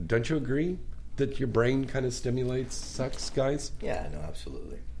that. Don't you agree? That your brain kind of stimulates sex, guys? Yeah, no,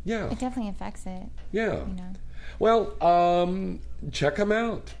 absolutely. Yeah. It definitely affects it. Yeah. Well, check them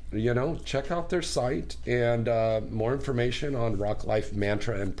out. Check out their site, and more information on Rock Life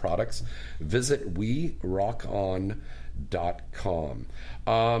Mantra and products, visit werockon.com.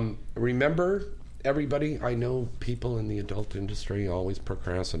 Remember, everybody, I know people in the adult industry always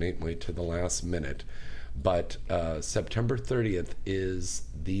procrastinate and wait to the last minute, but September 30th is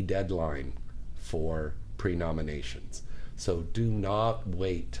the deadline for pre-nominations. So do not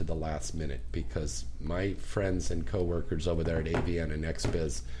wait to the last minute, because my friends and coworkers over there at AVN and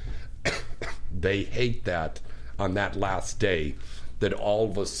XBiz, they hate that on that last day, that all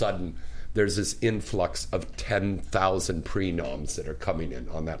of a sudden there's this influx of 10,000 pre-noms that are coming in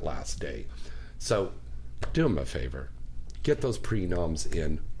on that last day. So do them a favor. Get those pre-noms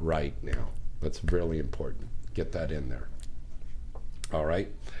in right now. That's really important. Get that in there. All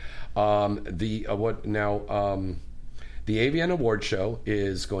right. The AVN Award Show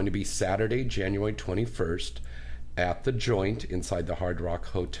is going to be Saturday, January 21st at the Joint inside the Hard Rock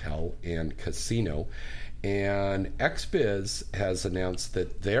Hotel and Casino. And XBiz has announced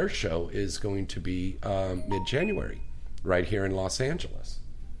that their show is going to be mid-January right here in Los Angeles.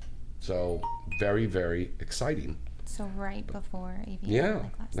 So very, very exciting. So right before AVN. Yeah,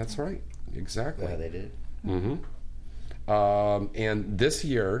 that's right. Exactly. Yeah, they did. Mm-hmm. And this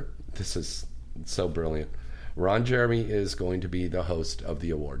year, this is so brilliant, Ron Jeremy is going to be the host of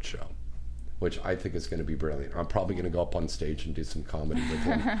the award show, which I think is going to be brilliant. I'm probably going to go up on stage and do some comedy with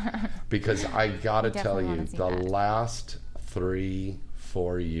him. Because I got to tell you, the last 3-4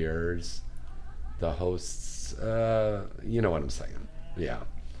 years, the hosts, you know what I'm saying. Yeah.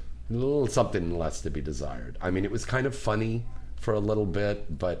 A little something less to be desired. I mean, it was kind of funny for a little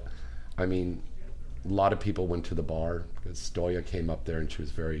bit, but, I mean, a lot of people went to the bar because Stoya came up there and she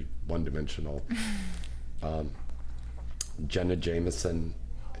was very one-dimensional. Jenna Jameson,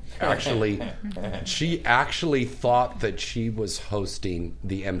 she actually thought that she was hosting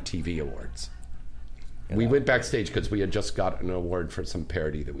the MTV Awards. We went backstage because we had just got an award for some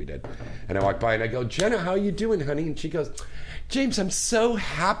parody that we did. And I walked by and I go, Jenna, how you doing, honey? And she goes, James, I'm so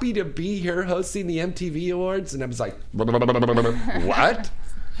happy to be here hosting the MTV Awards. And I was like, what?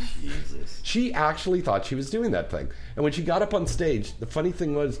 Jesus. She actually thought she was doing that thing. And when she got up on stage, the funny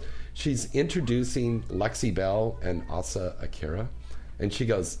thing was she's introducing Lexi Bell and Asa Akira. And she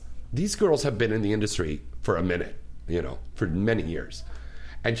goes, these girls have been in the industry for a minute, for many years.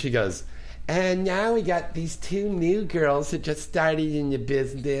 And she goes, and now we got these 2 new girls that just started in the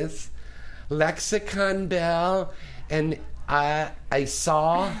business, Lexicon Bell and I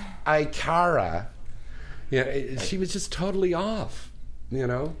saw Ikara. Yeah, she was just totally off. I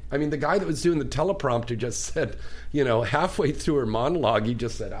mean, the guy that was doing the teleprompter just said, halfway through her monologue, he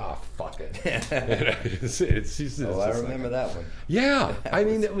just said, fuck it. I remember that one. Yeah. I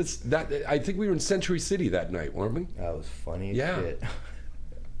mean, it was that. I think we were in Century City that night, weren't we? That was funny as shit.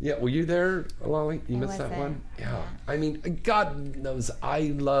 Yeah, were you there, Lolly? You missed that one? Yeah. I mean, God knows,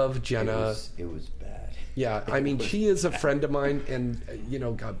 I love Jenna. It was bad. Yeah, I mean, she is a friend of mine, and,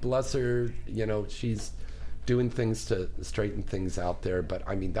 God bless her, she's doing things to straighten things out there, but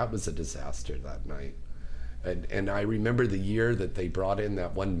I mean, that was a disaster that night. And I remember the year that they brought in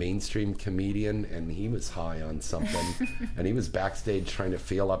that one mainstream comedian, and he was high on something, and he was backstage trying to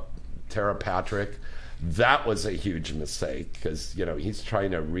feel up Tara Patrick. That was a huge mistake, because, he's trying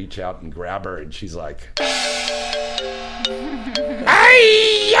to reach out and grab her, and she's like,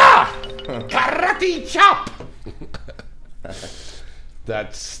 Hey-ya! Karate chop!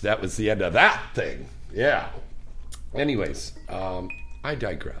 That was the end of that thing. Yeah. Anyways, I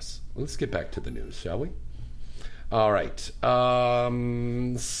digress. Let's get back to the news, shall we? All right.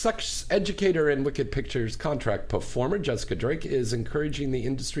 Sex educator and Wicked Pictures contract performer Jessica Drake is encouraging the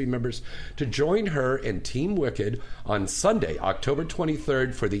industry members to join her and Team Wicked on Sunday, October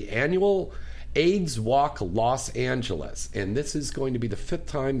 23rd for the annual AIDS Walk Los Angeles. And this is going to be the 5th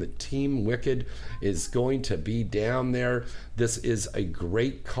time that Team Wicked is going to be down there. This is a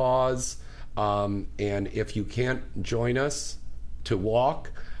great cause. And if you can't join us to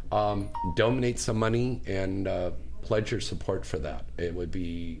walk, donate some money and pledge your support for that. It would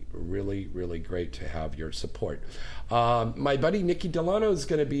be really, really great to have your support. My buddy Nikki Delano is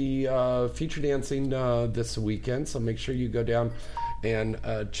going to be feature dancing this weekend, so make sure you go down and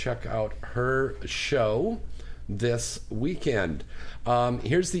check out her show this weekend.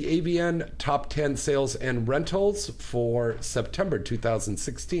 Here's the AVN Top 10 Sales and Rentals for September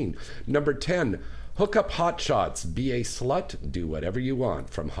 2016. Number 10, Hook Up Hot Shots, Be a Slut, Do Whatever You Want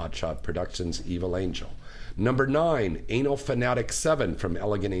from Hot Shot Productions' Evil Angel. Number 9, Anal Fanatic 7 from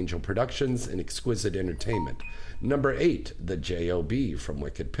Elegant Angel Productions and Exquisite Entertainment. Number 8, The J.O.B. from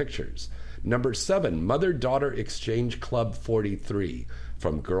Wicked Pictures. Number 7, Mother-Daughter Exchange Club 43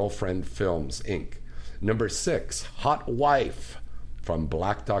 from Girlfriend Films, Inc. Number 6, Hot Wife from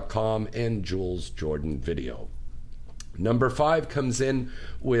Black.com and Jules Jordan Video. Number 5 comes in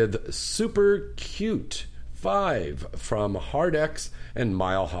with Super Cute 5 from Hard X and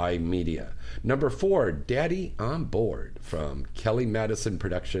Mile High Media. Number 4, Daddy on Board from Kelly Madison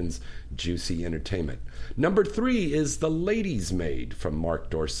Productions, Juicy Entertainment. Number 3 is The Lady's Maid from Mark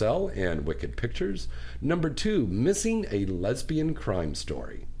Dorcel and Wicked Pictures. Number 2, Missing a Lesbian Crime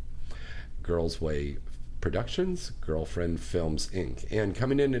Story, Girls Way Productions, Girlfriend Films, Inc. And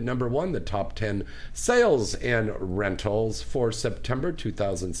coming in at number 1, the top 10 sales and rentals for September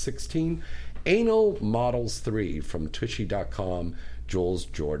 2016, Anal Models 3 from Tushy.com, Jules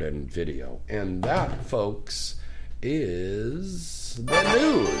Jordan Video. And that, folks, is the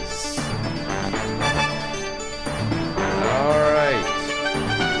news. All right.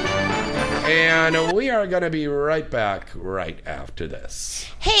 And we are going to be right back right after this.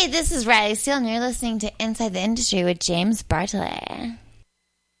 Hey, this is Riley Steele, and you're listening to Inside the Industry with James Bartolet.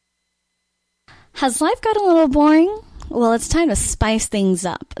 Has life got a little boring? Well, it's time to spice things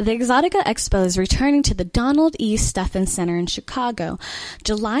up. The Exotica Expo is returning to the Donald E. Steffen Center in Chicago,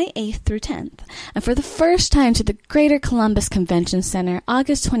 July 8th through 10th, and for the first time to the Greater Columbus Convention Center,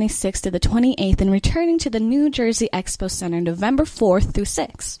 August 26th to the 28th, and returning to the New Jersey Expo Center, November 4th through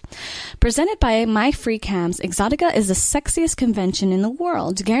 6th. Presented by MyFreeCams, Exotica is the sexiest convention in the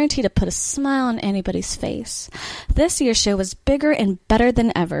world, guaranteed to put a smile on anybody's face. This year's show was bigger and better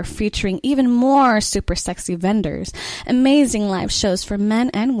than ever, featuring even more super sexy vendors, amazing live shows for men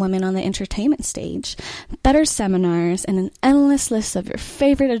and women on the entertainment stage, better seminars, and an endless list of your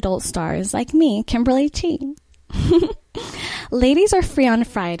favorite adult stars like me, Kimberly T. Ladies are free on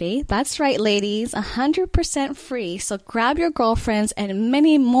Friday. That's right, ladies, 100% free. So grab your girlfriends and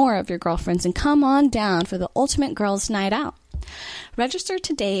many more of your girlfriends and come on down for the ultimate girls' night out. Register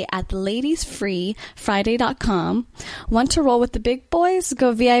today at theladiesfreefriday.com. Want to roll with the big boys?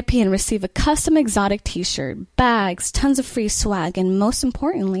 Go VIP and receive a custom exotic t-shirt, bags, tons of free swag, and most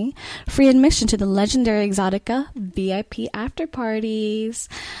importantly, free admission to the legendary Exotica VIP after parties.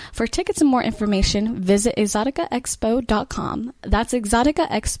 For tickets and more information, visit exoticaexpo.com. That's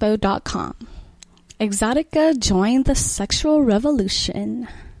exoticaexpo.com. Exotica, join the sexual revolution.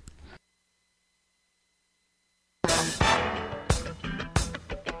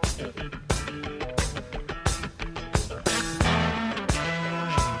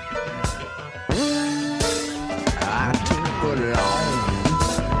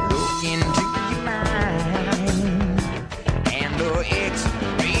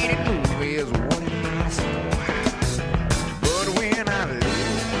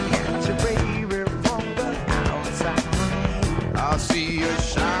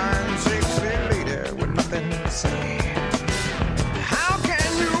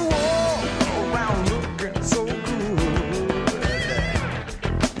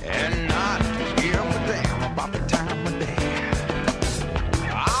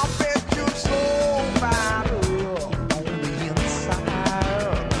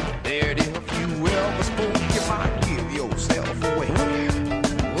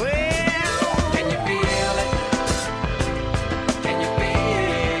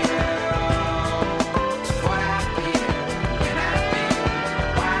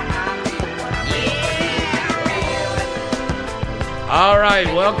 All right,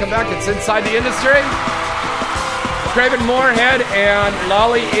 welcome back. It's Inside the Industry. Craven Moorhead and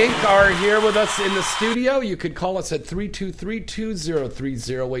Lolly Inc. are here with us in the studio. You could call us at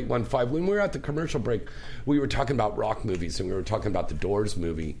 323-203-0815. When we were at the commercial break, we were talking about rock movies, and we were talking about the Doors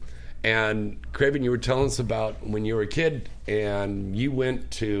movie. And Craven, you were telling us about when you were a kid, and you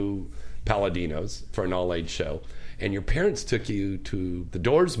went to Palladino's for an all-age show, and your parents took you to the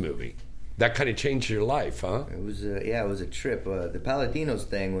Doors movie. That kind of changed your life, huh? It was it was a trip. The Palladino's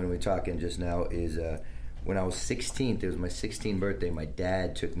thing, when we're talking just now, is when I was 16. It was my 16th birthday. My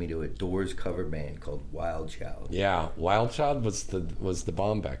dad took me to a Doors cover band called Wild Child. Yeah, Wild Child was the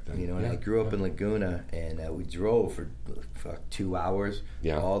bomb back then. You know, and I grew up in Laguna, and we drove for 2 hours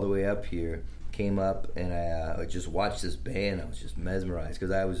all the way up here. Came up, and I just watched this band. I was just mesmerized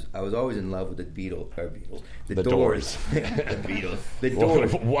because I was always in love with the Beatles. The Doors. The Beatles. The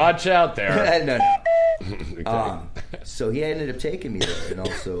Doors. Watch out there. No. So he ended up taking me there, and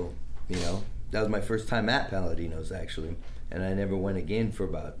also, you know, that was my first time at Palladino's, actually. And I never went again for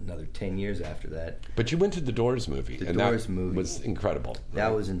about another 10 years after that. But you went to the Doors movie. The Doors movie was incredible.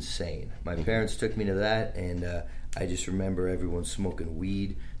 That was insane. My parents took me to that, and I just remember everyone smoking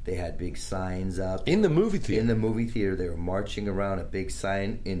weed. They had big signs up. In the movie theater? In the movie theater. They were marching around a big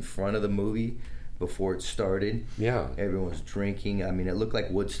sign in front of the movie before it started. Yeah. Everyone was drinking. I mean, it looked like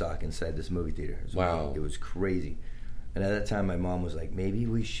Woodstock inside this movie theater. Wow. It was crazy. And at that time, my mom was like, maybe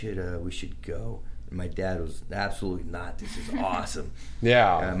we should go. My dad was absolutely not. This is awesome.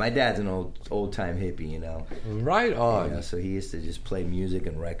 Yeah. My dad's an old time hippie, you know. Right on. So he used to just play music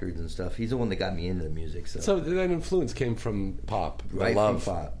and records and stuff. He's the one that got me into the music. So that influence came from pop. Right, from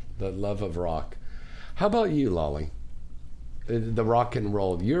pop. The love of rock. How about you, Lolly? The rock and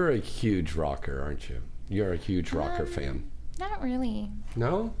roll. You're a huge rocker, aren't you? You're a huge rocker fan. Not really.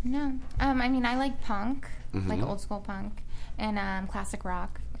 No? No. I mean, I like punk, like old school punk, and classic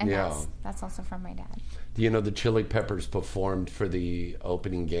rock. And that's also from my dad. Do you know the Chili Peppers performed for the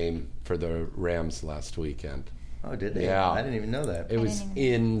opening game for the Rams last weekend? Oh, did they? Yeah. I didn't even know that. It was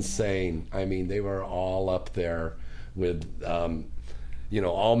insane. I mean, they were all up there with,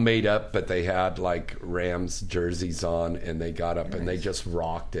 all made up, but they had like Rams jerseys on, and they got up and they just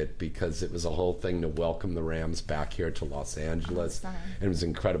rocked it because it was a whole thing to welcome the Rams back here to Los Angeles. And it was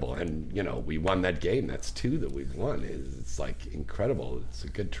incredible. And, we won that game. That's 2 that we've won. It's like incredible. It's a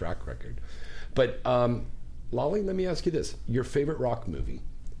good track record. But, Lolly, let me ask you this. Your favorite rock movie?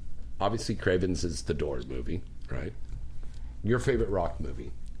 Obviously, Craven's is the Doors movie, right? Your favorite rock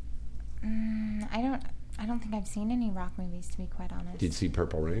movie? I don't think I've seen any rock movies, to be quite honest. Did you see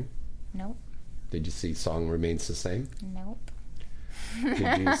Purple Rain? Nope. Did you see Song Remains the Same? Nope.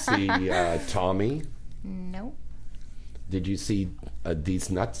 Did you see Tommy? Nope. Did you see These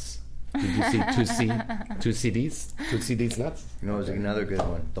Nuts? Did you see Tootsie These Nuts? There's another good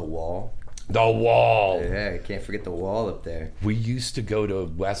one, The Wall. The Wall. Yeah, I can't forget The Wall up there. We used to go to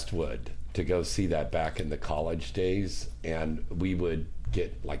Westwood to go see that back in the college days, and we would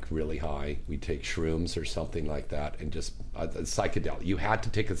get like really high. We'd take shrooms or something like that, and just psychedelic. You had to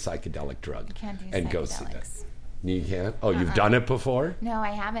take a psychedelic drug and go see that. You can't? Oh, you've done it before? No,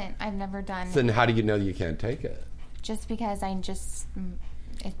 I haven't. I've never done. Then how do you know you can't take it? Just because it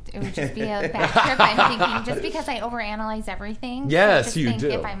would just be a bad trip. I'm thinking just because I overanalyze everything. Yes, so I you think do.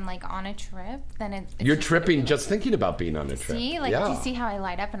 If I'm like on a trip, then it's you're tripping just thinking about being on a trip. See, do you see how I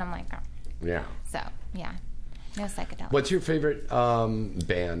light up? And I'm like, oh. Yeah. So yeah, no psychedelics. What's your favorite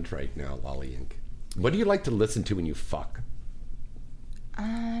band right now, Lolly Inc? What do you like to listen to when you fuck?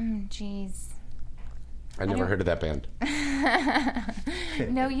 Geez. I never heard of that band.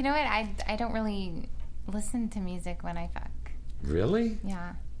 No, you know what? I don't really listen to music when I fuck. Really?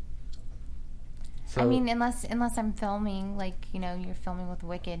 Yeah. So, I mean, unless I'm filming, like, you're filming with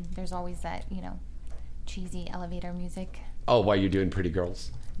Wicked, there's always that, cheesy elevator music. Oh, while you're doing Pretty Girls?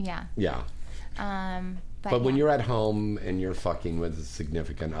 Yeah. Yeah. But when you're at home and you're fucking with a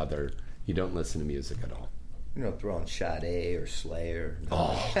significant other, you don't listen to music at all. Throw on Sade or Slayer.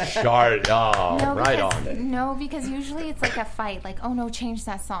 Oh, Sade. Oh, no, right on. No, because usually it's like a fight. Like, oh, no, change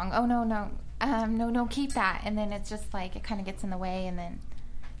that song. Oh, no. No, keep that. And then it's just like, it kind of gets in the way, and then,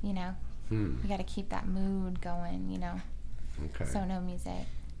 you got to keep that mood going, Okay. So no music.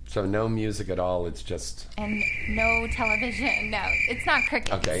 So no music at all, it's just... And no television. No, it's not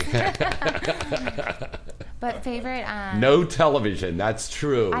cricket. Okay. But favorite... no television, that's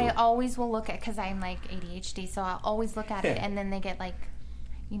true. I always will look at, because I'm like ADHD, so I'll always look at it, and then they get like,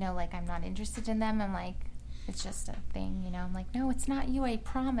 like I'm not interested in them. I'm like, it's just a thing, I'm like, no, it's not you, I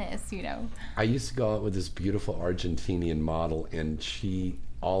promise, I used to go out with this beautiful Argentinian model, and she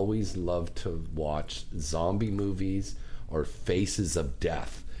always loved to watch zombie movies or Faces of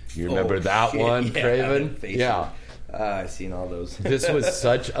Death. You remember that one, yeah, Craven? Yeah. I've seen all those. This was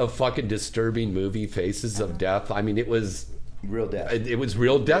such a fucking disturbing movie, Faces of Death. I mean, it was... Real death. It was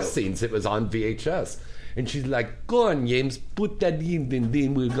real death scenes. It was on VHS. And she's like, go on, James, put that in,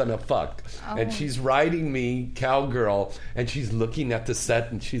 then we're gonna fuck. Oh. And she's riding me, cowgirl, and she's looking at the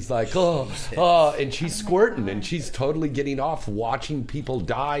set, and she's like, and she's squirting, and she's totally getting off watching people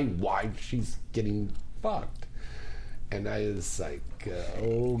die while she's getting fucked. And I was like,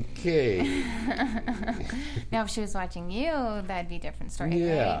 okay. Now, if she was watching you, that'd be a different story.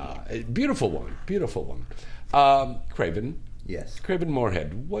 Yeah. Right? Beautiful one. Craven. Yes. Craven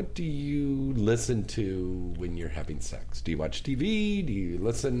Moorhead, what do you listen to when you're having sex? Do you watch TV? Do you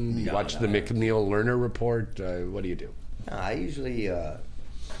listen? Do you watch the McNeil Lerner Report? What do you do? I usually...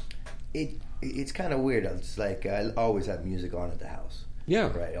 It's kind of weird. It's like I always have music on at the house.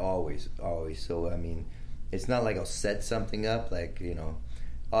 Yeah. Right, always. So, I mean... It's not like I'll set something up, like,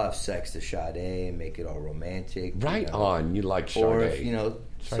 I'll have sex to Sade and make it all romantic. Right on. You like Sade. Or if,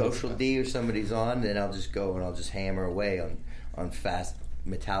 Social D or somebody's on, then I'll just go and I'll just hammer away on fast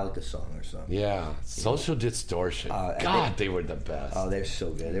Metallica song or something. Yeah. Social Distortion. God, they were the best. Oh, they're so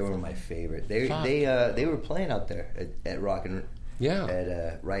good. They were my favorite. They were playing out there at Rockin'... Yeah.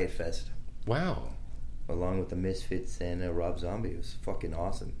 At Riot Fest. Wow. Along with the Misfits and Rob Zombie. It was fucking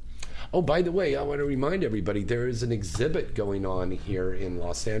awesome. Oh, by the way, I want to remind everybody there is an exhibit going on here in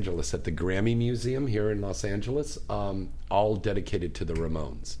Los Angeles at the Grammy Museum here in Los Angeles, all dedicated to the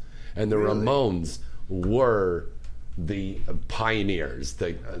Ramones. And the Ramones were the pioneers,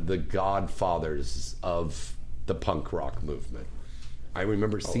 the godfathers of the punk rock movement. I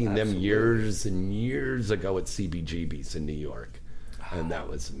remember seeing them years and years ago at CBGB's in New York, and that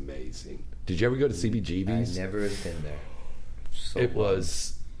was amazing. Did you ever go to CBGB's? I never have been there.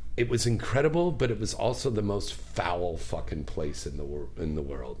 It was incredible, but it was also the most foul fucking place in the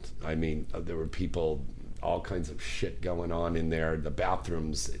world. I mean, there were people, all kinds of shit going on in there. The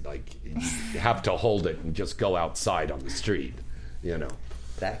bathrooms, like, you have to hold it and just go outside on the street, you know.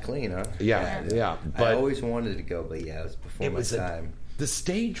 That clean, huh? Yeah. But I always wanted to go, but it was before my time. The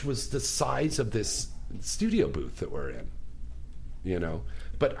stage was the size of this studio booth that we're in, you know.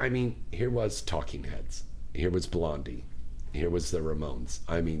 But, I mean, here was Talking Heads. Here was Blondie. Here was the Ramones.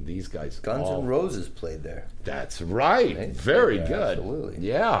 I mean, these guys. Guns N' Roses played there. That's right. Very good. Absolutely.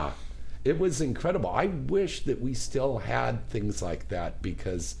 Yeah. It was incredible. I wish that we still had things like that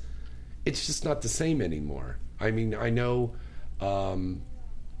because it's just not the same anymore. I mean, I know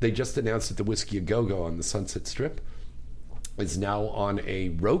they just announced that the Whiskey A Go-Go on the Sunset Strip is now on a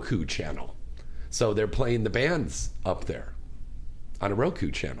Roku channel. So they're playing the bands up there on a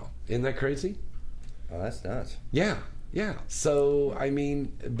Roku channel. Isn't that crazy? Oh, that's nuts. Yeah. So, I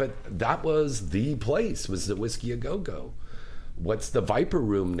mean, but that was the place, was the Whiskey A Go-Go. What's the Viper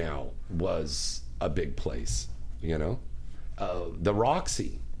Room now was a big place, you know? The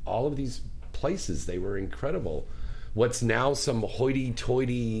Roxy, all of these places, they were incredible. What's now some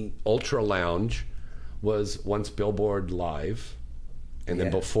hoity-toity Ultra Lounge was once Billboard Live. And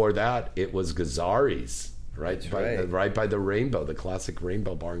then before that, it was Gazzari's, right by the Rainbow, the classic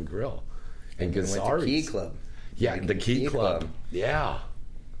Rainbow Bar and Grill. And Gazzari's. Key Club. Yeah, the Key Club. Yeah.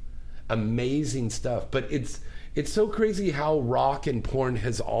 Amazing stuff. But it's so crazy how rock and porn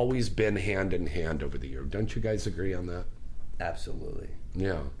has always been hand in hand over the year. Don't you guys agree on that? Absolutely.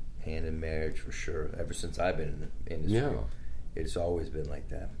 Yeah. Hand in marriage for sure. Ever since I've been in the industry, it's always been like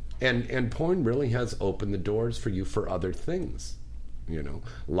that. And porn really has opened the doors for you for other things. You know,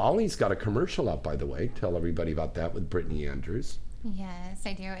 Lolly's got a commercial out, by the way. Tell everybody about that with Brittany Andrews. Yes,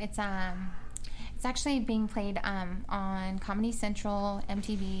 I do. It's actually being played on Comedy Central,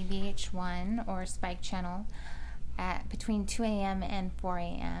 MTV, VH1, or Spike Channel at between 2 a.m. and 4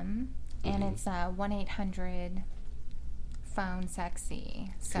 a.m. And it's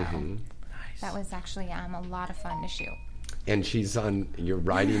 1-800-PHONE-SEXY. So that was actually a lot of fun to shoot. And you're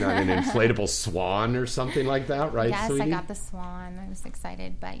riding on an inflatable swan or something like that, right, yes, sweetie? I got the swan. I was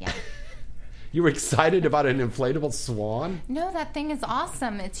excited, but yeah. You were excited about an inflatable swan? No, that thing is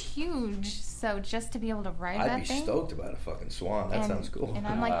awesome. It's huge. So just to be able to ride that thing. I'd be stoked about a fucking swan. That sounds cool. And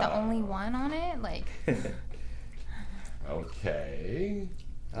I'm like the only one on it. Like. Okay.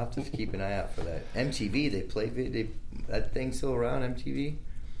 I'll have to keep an eye out for that. MTV, that thing's still around, MTV?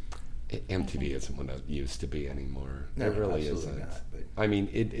 MTV isn't what it used to be anymore. No, it really isn't. Not, but. I mean,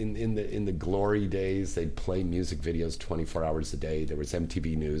 in the glory days, they'd play music videos 24 hours a day. There was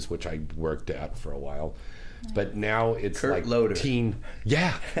MTV News, which I worked at for a while. But now it's Kurt like Loder. teen.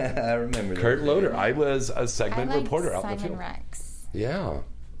 Yeah. I remember that. Kurt Loder. I was a segment reporter out in the field. Simon Rex. Yeah.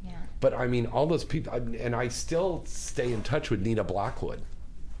 But I mean, all those people, and I still stay in touch with Nina Blackwood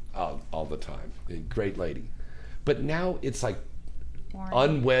all the time. Great lady. But now it's like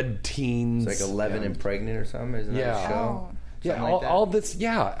unwed teens. It's like 11 and pregnant or something, isn't that a show? Yeah, like all this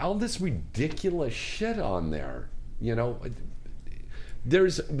ridiculous shit on there. You know,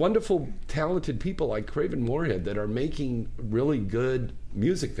 there's wonderful, talented people like Craven Moorhead that are making really good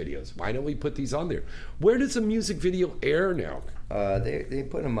music videos. Why don't we put these on there? Where does a music video air now? They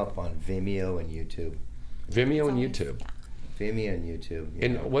put them up on Vimeo and YouTube. Vimeo and YouTube. Vimeo and YouTube.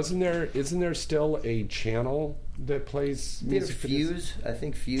 And isn't there still a channel that plays music Fuse, I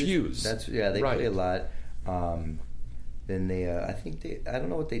think Fuse. They play a lot. Then I don't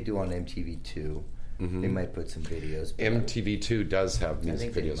know what they do on MTV2. They might put some videos. MTV2 does have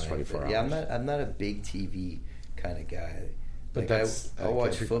music videos 24 hours. Yeah, I'm not a big TV kind of guy. But I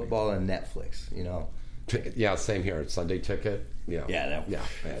watch football and Netflix, you know. Yeah, same here. Sunday Ticket. Yeah.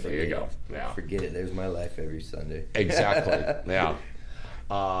 There you go. Yeah. Forget it. There's my life every Sunday. Exactly. Yeah.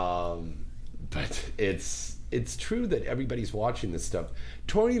 But it's true that everybody's watching this stuff.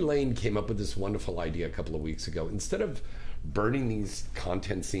 Tory Lane came up with this wonderful idea a couple of weeks ago. Instead of burning these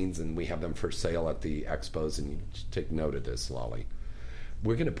content scenes and we have them for sale at the expos, and you take note of this, Lolly,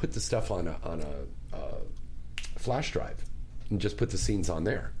 we're going to put the stuff on a flash drive and just put the scenes on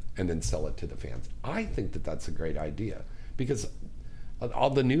there and then sell it to the fans. I think that that's a great idea because all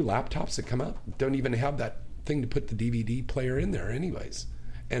the new laptops that come out don't even have that thing to put the DVD player in there anyways.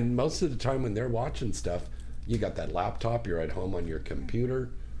 And most of the time when they're watching stuff, you got that laptop, you're at home on your computer,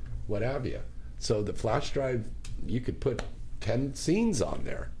 what have you. So the flash drive, you could put 10 scenes on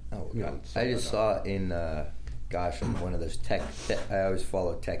there. Oh, I just saw in, on one of those tech I always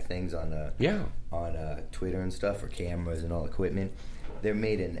follow tech things on Twitter and stuff, for cameras and all equipment. They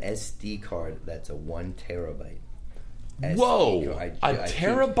made an SD card that's a 1 terabyte. Whoa! A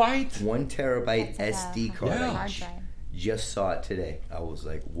terabyte? 1 terabyte That's SD card. Yeah. I Hard drive. just saw it today. I was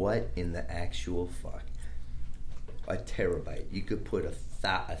like, what in the actual fuck? A terabyte. You could put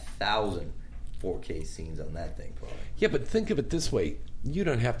 1,000 4K scenes on that thing, probably. Yeah, but think of it this way. You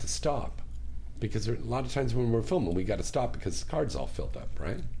don't have to stop. Because a lot of times when we're filming, we got to stop because the card's all filled up,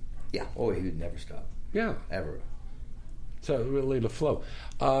 right? Yeah. Oh, he would never stop. Yeah. Ever. So really to flow.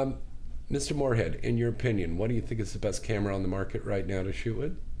 Mr. Moorhead, in your opinion, what do you think is the best camera on the market right now to shoot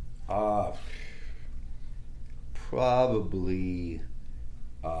with? Probably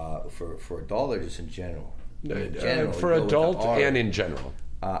for adult or just in general? For adult and in general.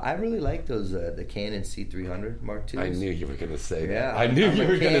 I really like those the Canon C300 Mark II. I knew you were going to say that. Yeah, I knew you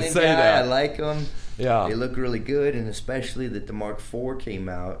were going to say guy. that. I like them. Yeah, they look really good, and especially that the Mark IV came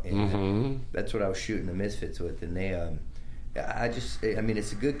out, and that's what I was shooting the Misfits with. And they, I mean,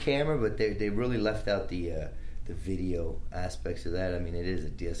 it's a good camera, but they really left out the video aspects of that. I mean, it is a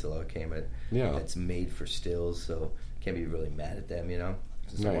DSLR camera that's made for stills, so can't be really mad at them, you know.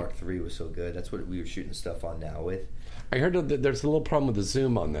 Since the Mark III was so good, that's what we were shooting stuff on now with. I heard that there's a little problem with the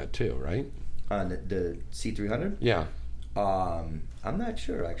zoom on that too, right? On the C300? Yeah. I'm not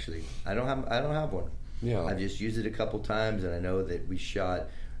sure actually. I don't have one. Yeah. I've just used it a couple times, and I know that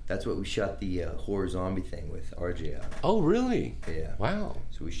that's what we shot the horror zombie thing with RJ on. Oh, really? Yeah. Wow.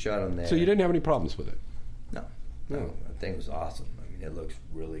 So we shot on there. So you didn't have any problems with it? No. That thing was awesome. I mean, it looks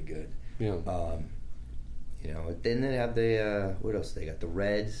really good. Yeah. You know, then they have the what else? They got the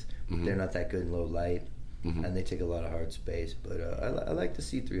Reds. Mm-hmm. They're not that good in low light, and they take a lot of hard space. But I like the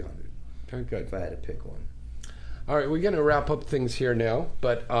C300. Very good. If I had to pick one. All right, we're going to wrap up things here now,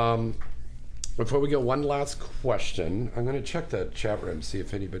 but before we go, one last question. I'm going to check the chat room, see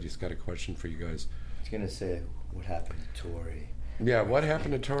if anybody's got a question for you guys. I was going to say, what happened to Tori? Yeah, what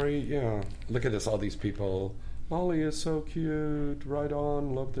happened to Tori? Yeah, look at this, all these people. Molly is so cute, right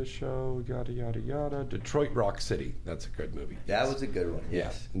on, love the show, yada, yada, yada. Detroit Rock City, that's a good movie. That was a good one,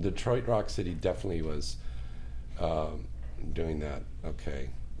 yes. Yeah, Detroit Rock City definitely was doing that. Okay,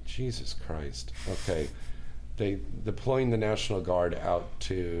 Jesus Christ. Okay, they deploying the National Guard out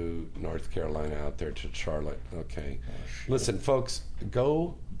to North Carolina, out there to Charlotte. Okay, listen, folks,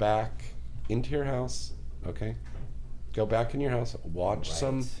 go back into your house, okay? Go back in your house, watch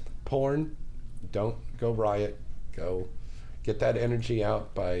some porn. Don't go riot. Go get that energy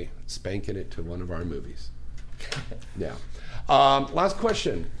out by spanking it to one of our movies. Yeah. Last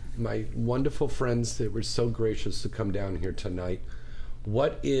question. My wonderful friends that were so gracious to come down here tonight.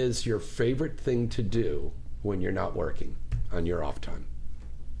 What is your favorite thing to do when you're not working on your off time?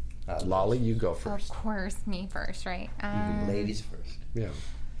 Lolly, you go first. Of course, me first, right? Ladies first. Yeah.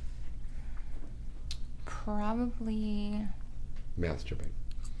 Probably masturbate.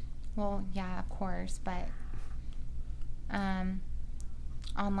 Well, yeah, of course, but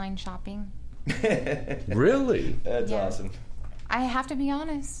online shopping. Really? That's awesome. I have to be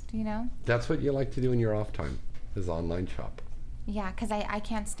honest, you know. That's what you like to do in your off time, is online shop. Yeah, because I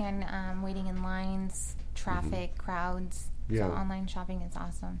can't stand waiting in lines, traffic, crowds. Yeah. So online shopping is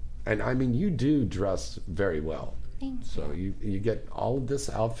awesome. And I mean, you do dress very well. Thank you. So you get all of this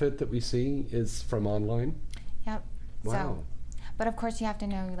outfit that we see is from online? Yep. Wow. So, but of course you have to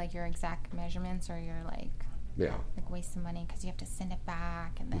know like your exact measurements or you're like waste some money because you have to send it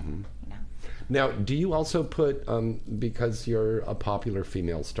back and then, you know. Now, do you also put, because you're a popular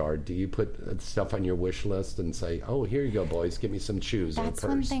female star, do you put stuff on your wish list and say, oh, here you go, boys, give me some shoes or a purse? That's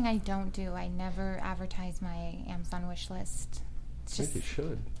one thing I don't do. I never advertise my Amazon wish list. It's just, I think you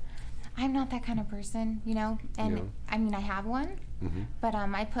should. I'm not that kind of person, you know. And I mean, I have one, but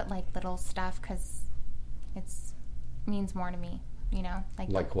I put like little stuff because it's means more to me, you know.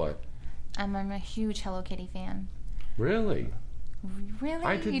 Like what? I'm a huge Hello Kitty fan. Really?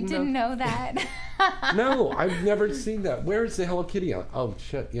 Really? You didn't know that? No, I've never seen that. Where is the Hello Kitty on? Oh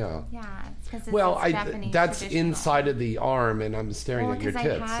shit, yeah. Yeah, it's because it's Japanese. That's inside of the arm, and I'm staring at your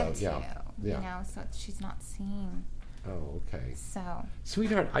tits. I had so to, you know, so she's not seeing. Oh, okay. So,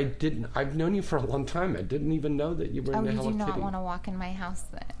 sweetheart, I've known you for a long time. I didn't even know that you were into Hello Kitty. Oh, you do not want to walk in my house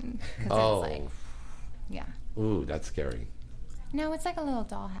then? Oh, it's like, yeah. Ooh, that's scary. No, it's like a little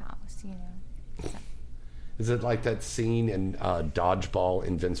dollhouse, you know. So. Is it like that scene in Dodgeball,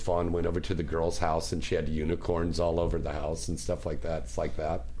 and Vince Vaughn went over to the girl's house and she had unicorns all over the house and stuff like that? It's like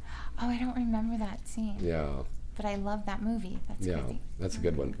that. Oh, I don't remember that scene. Yeah. But I love that movie. That's crazy. That's a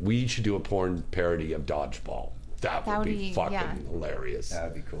good one. We should do a porn parody of Dodgeball. That would be fucking hilarious.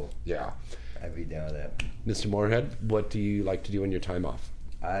 That would be cool. Yeah. I'd be down with that. Mr. Moorhead, what do you like to do in your time off?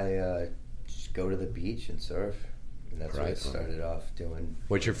 I just go to the beach and surf. And that's what I started off doing.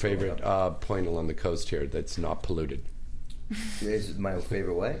 What's your favorite point along the coast here that's not polluted? This is my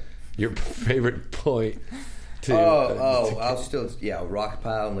favorite way? Your favorite point to... I'll still... Yeah, Rock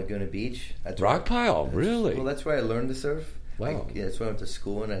Pile and Laguna Beach. That's Rock Pile, really? Well, that's where I learned to surf. Wow. That's where I went to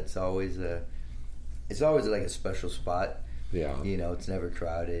school, and it's always like a special spot. Yeah. You know, it's never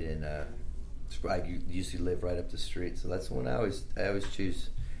crowded, and I usually live right up the street, so that's the one I always choose.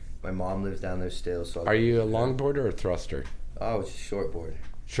 My mom lives down there still. So are you a longboarder or a thruster? Oh, it's a shortboard.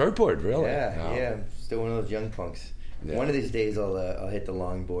 Shortboard, really? Yeah, yeah. I'm still one of those young punks. Yeah. One of these days, I'll hit the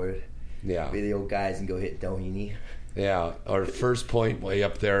longboard. Yeah. Be the old guys and go hit Doheny. Yeah, our first point way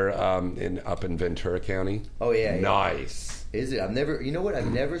up there up in Ventura County. Oh yeah. Nice. Is it? I've never. You know what?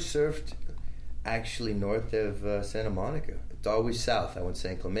 I've never surfed actually north of Santa Monica. It's always south. I went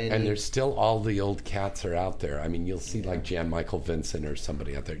San Clemente. And there's still all the old cats are out there. I mean, you'll see like Jan Michael Vincent or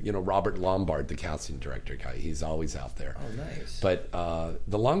somebody out there. You know, Robert Lombard, the casting director guy. He's always out there. Oh, nice. But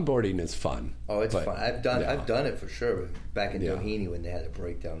the longboarding is fun. Oh, it's fun. I've done it for sure. Back in Doheny when they had a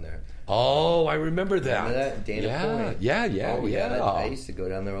break down there. Oh, I remember that. Remember that? Dana Point. Yeah. I used to go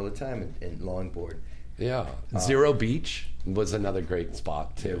down there all the time and longboard. Yeah. Zero Beach was another great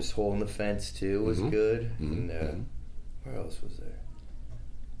spot, too. There was Hole in the Fence, too, was good. And where else was there?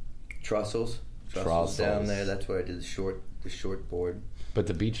 Trussels down there. That's where I did the short board. But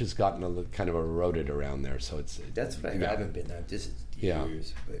the beach has gotten kind of eroded around there, so that's what I haven't been there. This is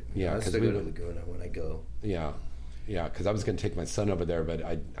years, but I still go to Laguna when I go. Yeah, because I was going to take my son over there, but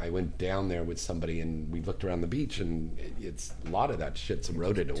I went down there with somebody and we looked around the beach, and it's a lot of that shit's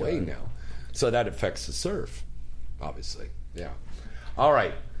eroded away now, so that affects the surf, obviously. Yeah. All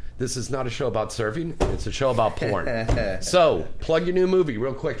right. This is not a show about surfing. It's a show about porn. So, plug your new movie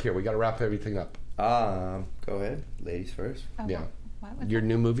real quick here. We got to wrap everything up. Go ahead. Ladies first. Oh, yeah. What your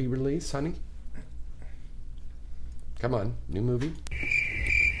new movie release, honey? Come on. New movie.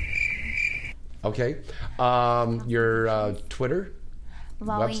 Okay. Your Twitter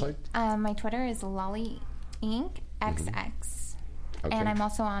website? My Twitter is Lolly Inc. XX. Okay. And I'm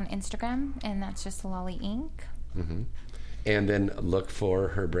also on Instagram, and that's just Lolly Inc. Mm-hmm. And then look for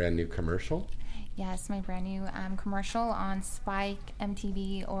her brand new commercial. Yes, my brand new commercial on Spike,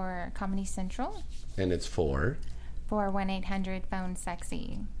 MTV, or Comedy Central. And it's for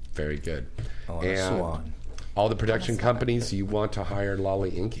 1-800-PHONE-SEXY. Very good. And Swan. All the production companies you want to hire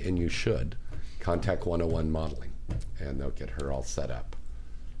Lolly Inc., and you should, contact 101 Modeling, and they'll get her all set up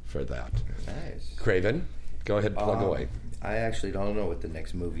for that. Nice. Craven, go ahead, plug away. I actually don't know what the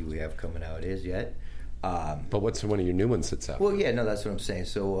next movie we have coming out is yet. But what's one of your new ones that's out? Well, yeah, no, that's what I'm saying.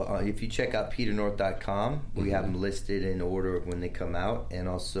 So if you check out peternorth.com, we have them listed in order of when they come out, and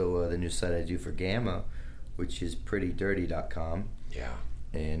also the new site I do for Gamma, which is prettydirty.com. Yeah.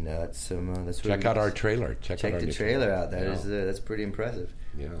 And that's check out our trailer. Check out the trailer out. That's pretty impressive.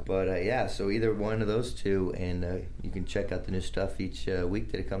 Yeah. But so either one of those two, and you can check out the new stuff each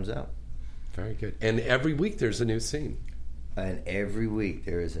week that it comes out. Very good. And every week there's a new scene. And every week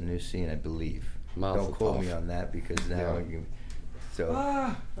there is a new scene, I believe. Don't quote me on that because now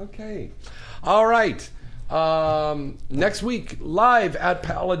okay. All right. Next week, live at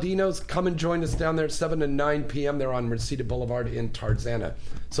Palladino's. Come and join us down there at 7 and 9 p.m. They're on Reseda Boulevard in Tarzana.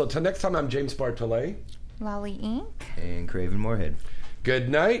 So till next time, I'm James Bartolet. Lolly Inc. And Craven Moorhead. Good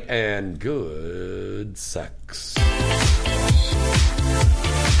night and good sex.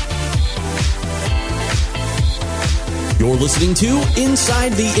 You're listening to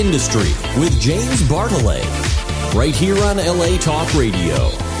Inside the Industry with James Bartolet, right here on LA Talk Radio.